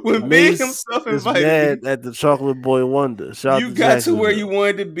 When Big himself invited me at the Chocolate Boy Wonder. You got to where you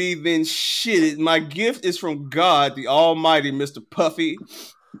wanted to be, then shit. My gift is from God, the Almighty, Mr. Puffy.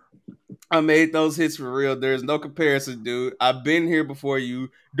 I made those hits for real. There's no comparison, dude. I've been here before you.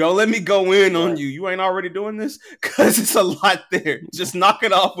 Don't let me go in on you. You ain't already doing this? Because it's a lot there. Just knock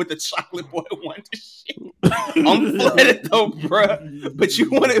it off with the Chocolate Boy Wonder shit. I'm flattered though, bruh. But you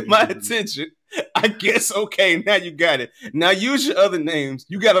wanted my attention. I guess, okay, now you got it. Now use your other names.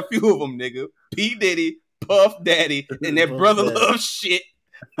 You got a few of them, nigga. P. Diddy, Puff Daddy, and that Brother Love shit.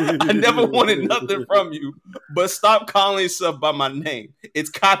 I never wanted nothing from you. But stop calling yourself by my name. It's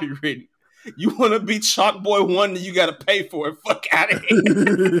copywritten. You want to be Chalk Boy Wonder, you got to pay for it. Fuck out of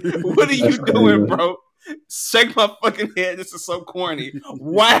here. What are you doing, bro? Shake my fucking head. This is so corny.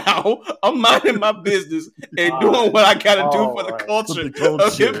 Wow. I'm minding my business and doing what I got to do for the culture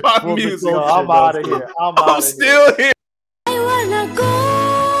of hip-hop music. I'm out of here. I'm still here. I wanna go.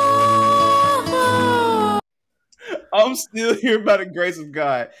 I'm still here by the grace of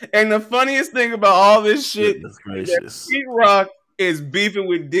God. And the funniest thing about all this shit is that Pete Rock is beefing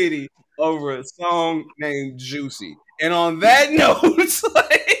with Diddy over a song named Juicy. And on that note,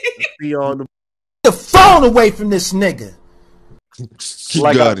 the phone away from this nigga.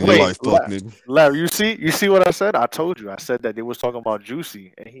 Larry, you see what I said? I told you. I said that they was talking about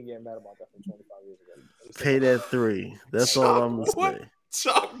Juicy, and he getting mad about that from 25 years ago. Pay that 3. That's all I'm gonna say.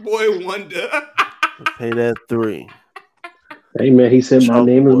 Chalk Boy Wonder. Pay that 3. Hey man, he said my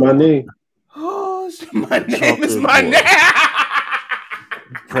name is my name. Oh, my name is my name.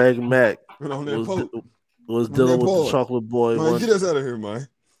 Craig Mack was dealing with the Chocolate Boy. Man, get us out of here, man.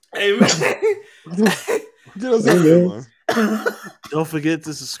 Hey, man. Get us out of here, man. Don't forget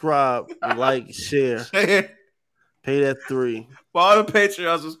to subscribe, like, share. Pay that 3. For all the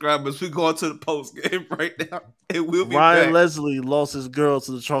Patreon subscribers, we going to the post game right now. It will be Ryan back. Leslie lost his girl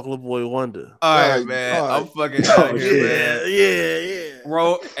to the Chocolate Boy Wonder. All right, man. I'm fucking out of here, man. Yeah.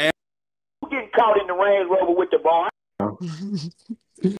 Bro, Getting caught in the Range Rover with the bar.